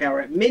 o'clock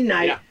hour at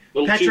midnight. Yeah.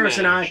 Petros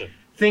and I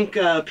think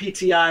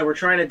PTI, we're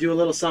trying to do a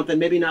little something,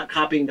 maybe not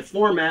copying the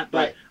format,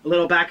 but a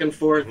little back and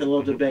forth and a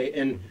little debate.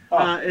 And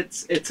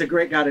it's a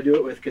great guy to do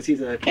it with because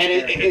he's a...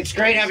 And it's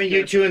great having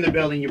you two in the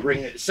building. You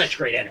bring such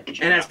great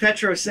energy. And as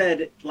Petros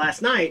said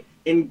last night,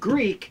 in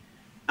Greek,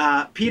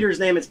 Peter's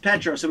name is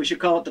Petros, so we should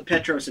call it the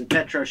Petros and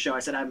Petros show. I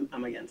said,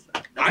 I'm against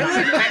that. I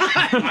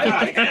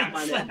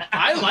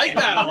like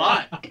that a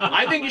lot.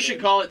 I think you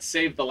should call it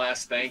Save the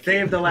Last Thank You.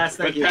 Save the Last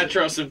Thank You. With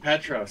Petros and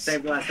Petros.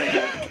 Save the Last Thank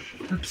You.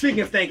 Speaking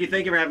of thank you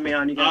for having me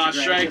on. You guys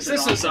are great. Shregs,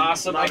 this is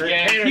awesome.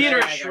 Again,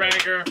 Peter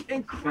Schrager.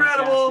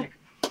 Incredible.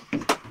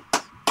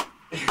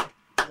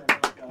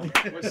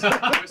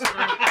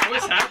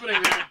 What's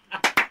happening there?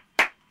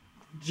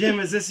 Jim,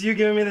 is this you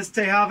giving me this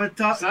Tehava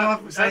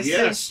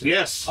iced tea?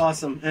 Yes.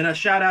 Awesome. And a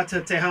shout out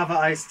to Tehava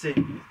iced tea.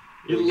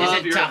 You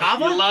love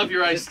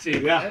your iced tea.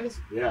 Yeah.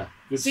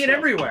 See it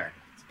everywhere.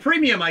 It's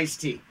premium iced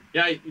tea.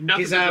 Yeah,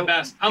 nothing's the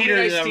best. How many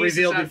Peter iced teas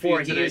revealed is that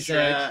before for you he is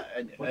today,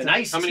 an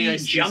iced tea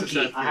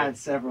junkie. I had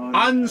several.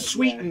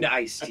 Unsweetened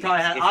iced tea.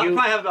 I'll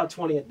probably have about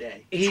 20 a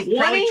day. He's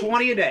probably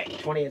 20 a day.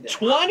 20 a day.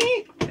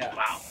 20? Yeah.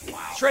 Wow.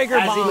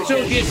 Schrager bomb. So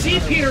if you see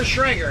Peter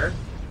Schrager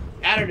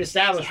at an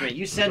establishment,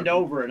 you send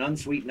over an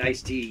unsweetened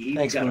iced tea.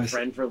 You've got a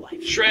friend for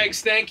life.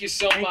 Schrags, thank you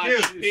so much.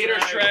 you. Peter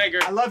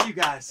Schrager. I love you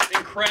guys.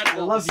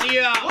 Incredible. I love you. See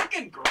ya.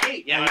 Looking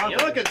great. Yeah, you're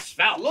looking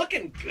svelte.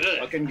 Looking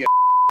good. Looking good.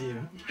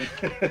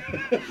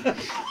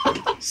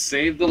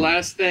 Save the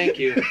last thank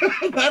you.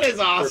 That is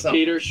awesome. For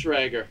Peter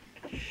Schrager.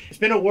 It's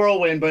been a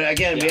whirlwind, but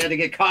again, we had to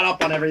get caught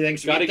up on everything,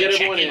 so Got to we get check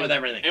everyone in with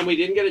everything. And we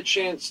didn't get a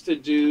chance to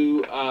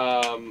do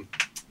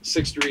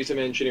 6 Degrees of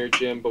Engineer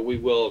Jim, but we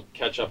will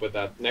catch up with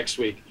that next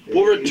week.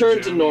 We'll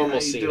return to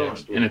normalcy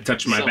next week. And a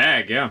touch of my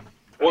bag, yeah.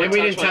 Or And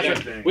we didn't touch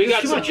it. We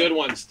got some good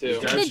ones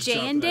too. The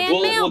Jay and Dan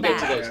We'll get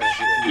to mailbag. those next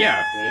week.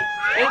 Yeah.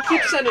 And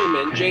keep sending them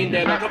in.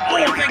 JaneDan.com.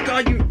 Oh, thank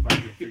God you...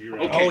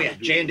 Okay. Oh, yeah,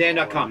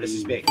 JaneDan.com. This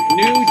is big.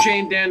 New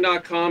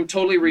JaneDan.com,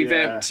 totally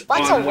revamped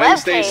What's on a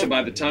Wednesday. webpage? So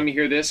by the time you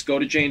hear this, go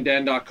to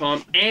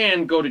JaneDan.com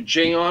and go to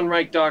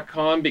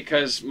JayOnRight.com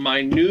because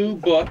my new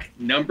book,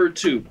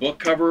 #2, book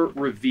cover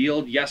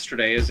revealed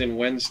yesterday, as in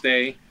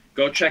Wednesday.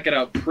 Go check it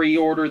out.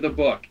 Pre-order the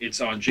book.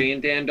 It's on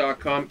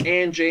JaneDan.com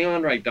and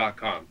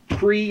JayOnRight.com.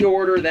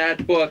 Pre-order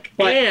that book.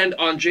 And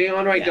on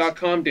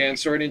JayOnRight.com, Dan,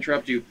 sorry to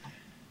interrupt you,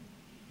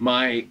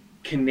 my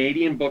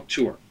Canadian book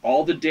tour.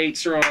 All the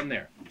dates are on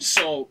there.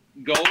 So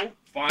go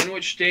find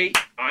which date.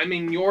 I'm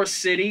in your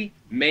city.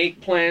 Make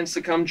plans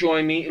to come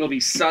join me. It'll be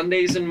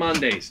Sundays and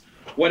Mondays.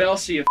 What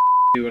else are you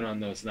doing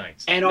on those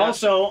nights? And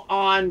also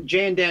on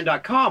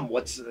JaneDan.com,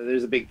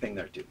 there's a big thing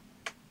there too.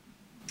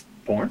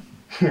 Porn?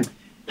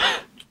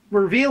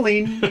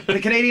 Revealing the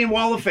Canadian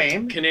Wall of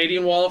Fame.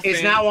 Canadian Wall of Fame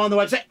is now on the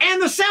website. And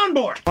the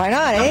soundboard. Why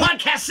not, The eh?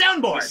 podcast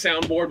soundboard. The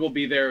soundboard will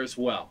be there as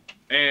well.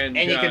 And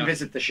you can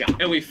visit the shop.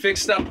 And we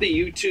fixed up the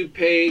YouTube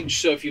page.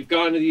 So if you've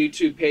gone to the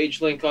YouTube page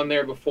link on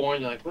there before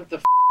and you're like, what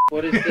the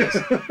what is this?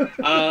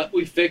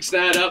 We fixed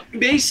that up.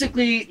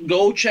 Basically,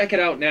 go check it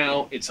out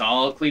now. It's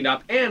all cleaned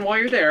up. And while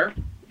you're there,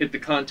 hit the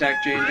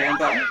contact Jane Dan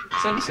button.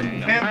 Send us an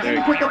email.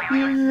 And pick up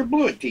your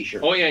Blue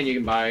t-shirt. Oh yeah, and you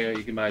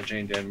can buy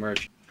Jane Dan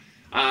merch.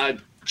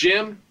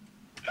 Jim,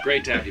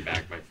 great to have you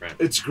back, my friend.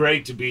 It's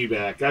great to be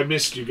back. I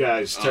missed you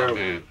guys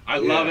terribly. Man. I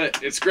love it.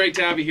 It's great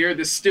to have you here.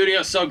 This studio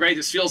is so great.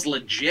 This feels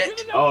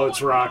legit. Oh,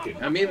 it's rocking.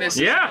 I mean, this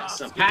is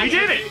awesome. We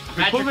did it.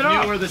 We pulled it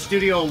off. Knew where the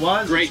studio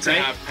was. Great to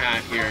have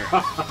Pat here.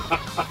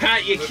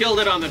 Pat, you killed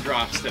it on the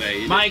drops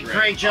today. Mike,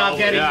 great job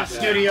getting the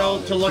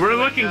studio to look. We're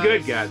looking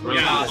good, guys.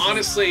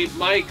 Honestly,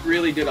 Mike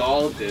really did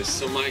all of this.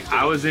 So Mike,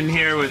 I was in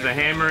here with a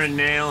hammer and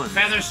nail. And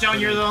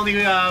Featherstone, you're the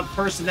only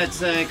person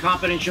that's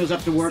competent, shows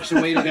up to work,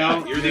 so way to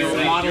go. You're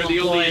the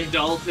only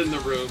adult in the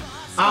room.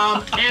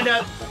 And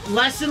a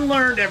lesson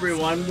learned,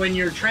 everyone, when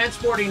you're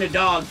transporting a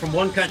dog from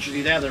one country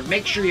to the other,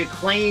 make sure you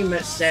claim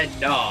said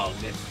dog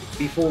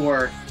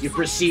before you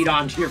proceed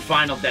on to your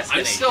final destination.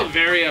 I'm still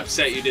very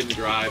upset you didn't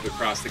drive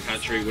across the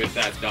country with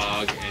that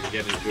dog and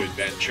get into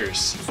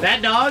adventures.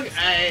 That dog,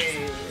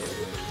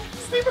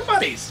 we were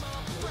buddies.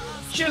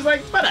 She was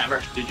like,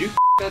 whatever. Did you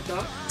that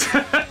dog?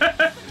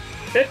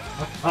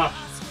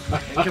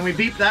 Can we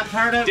beep that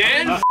part out?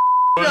 Dan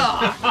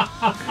dog.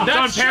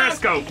 That's on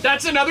Periscope.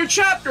 That's another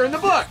chapter in the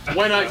book.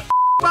 When I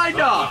my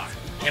dog.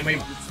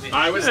 And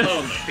I was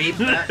lonely. Beep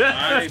that.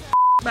 I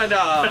my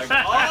dog.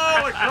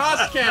 Oh,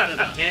 across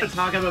Canada. Can't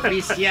talk about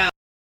bestiality.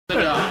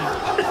 The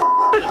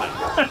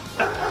dog.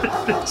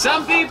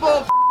 Some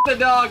people the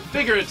dog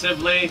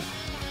figuratively.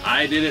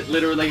 I did it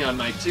literally on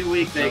my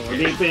 2-week vacation.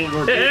 We're beeping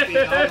all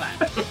that.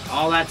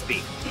 All that's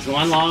beep. It's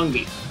one long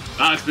beep.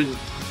 It's been...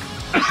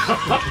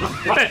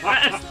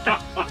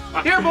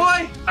 Here,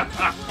 boy!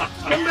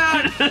 Come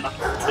back!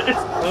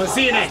 We'll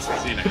see you next week.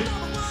 See you next week.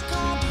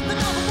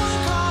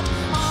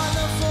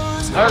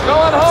 They're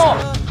going home.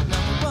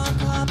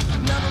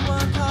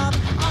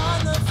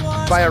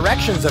 My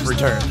erections have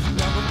returned.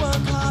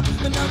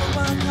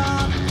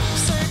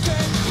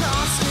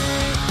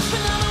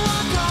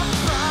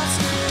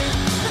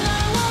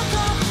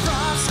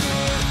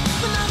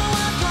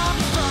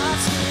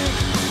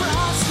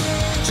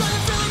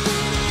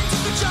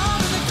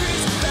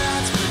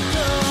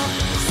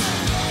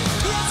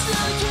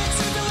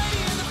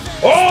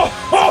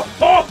 Oh!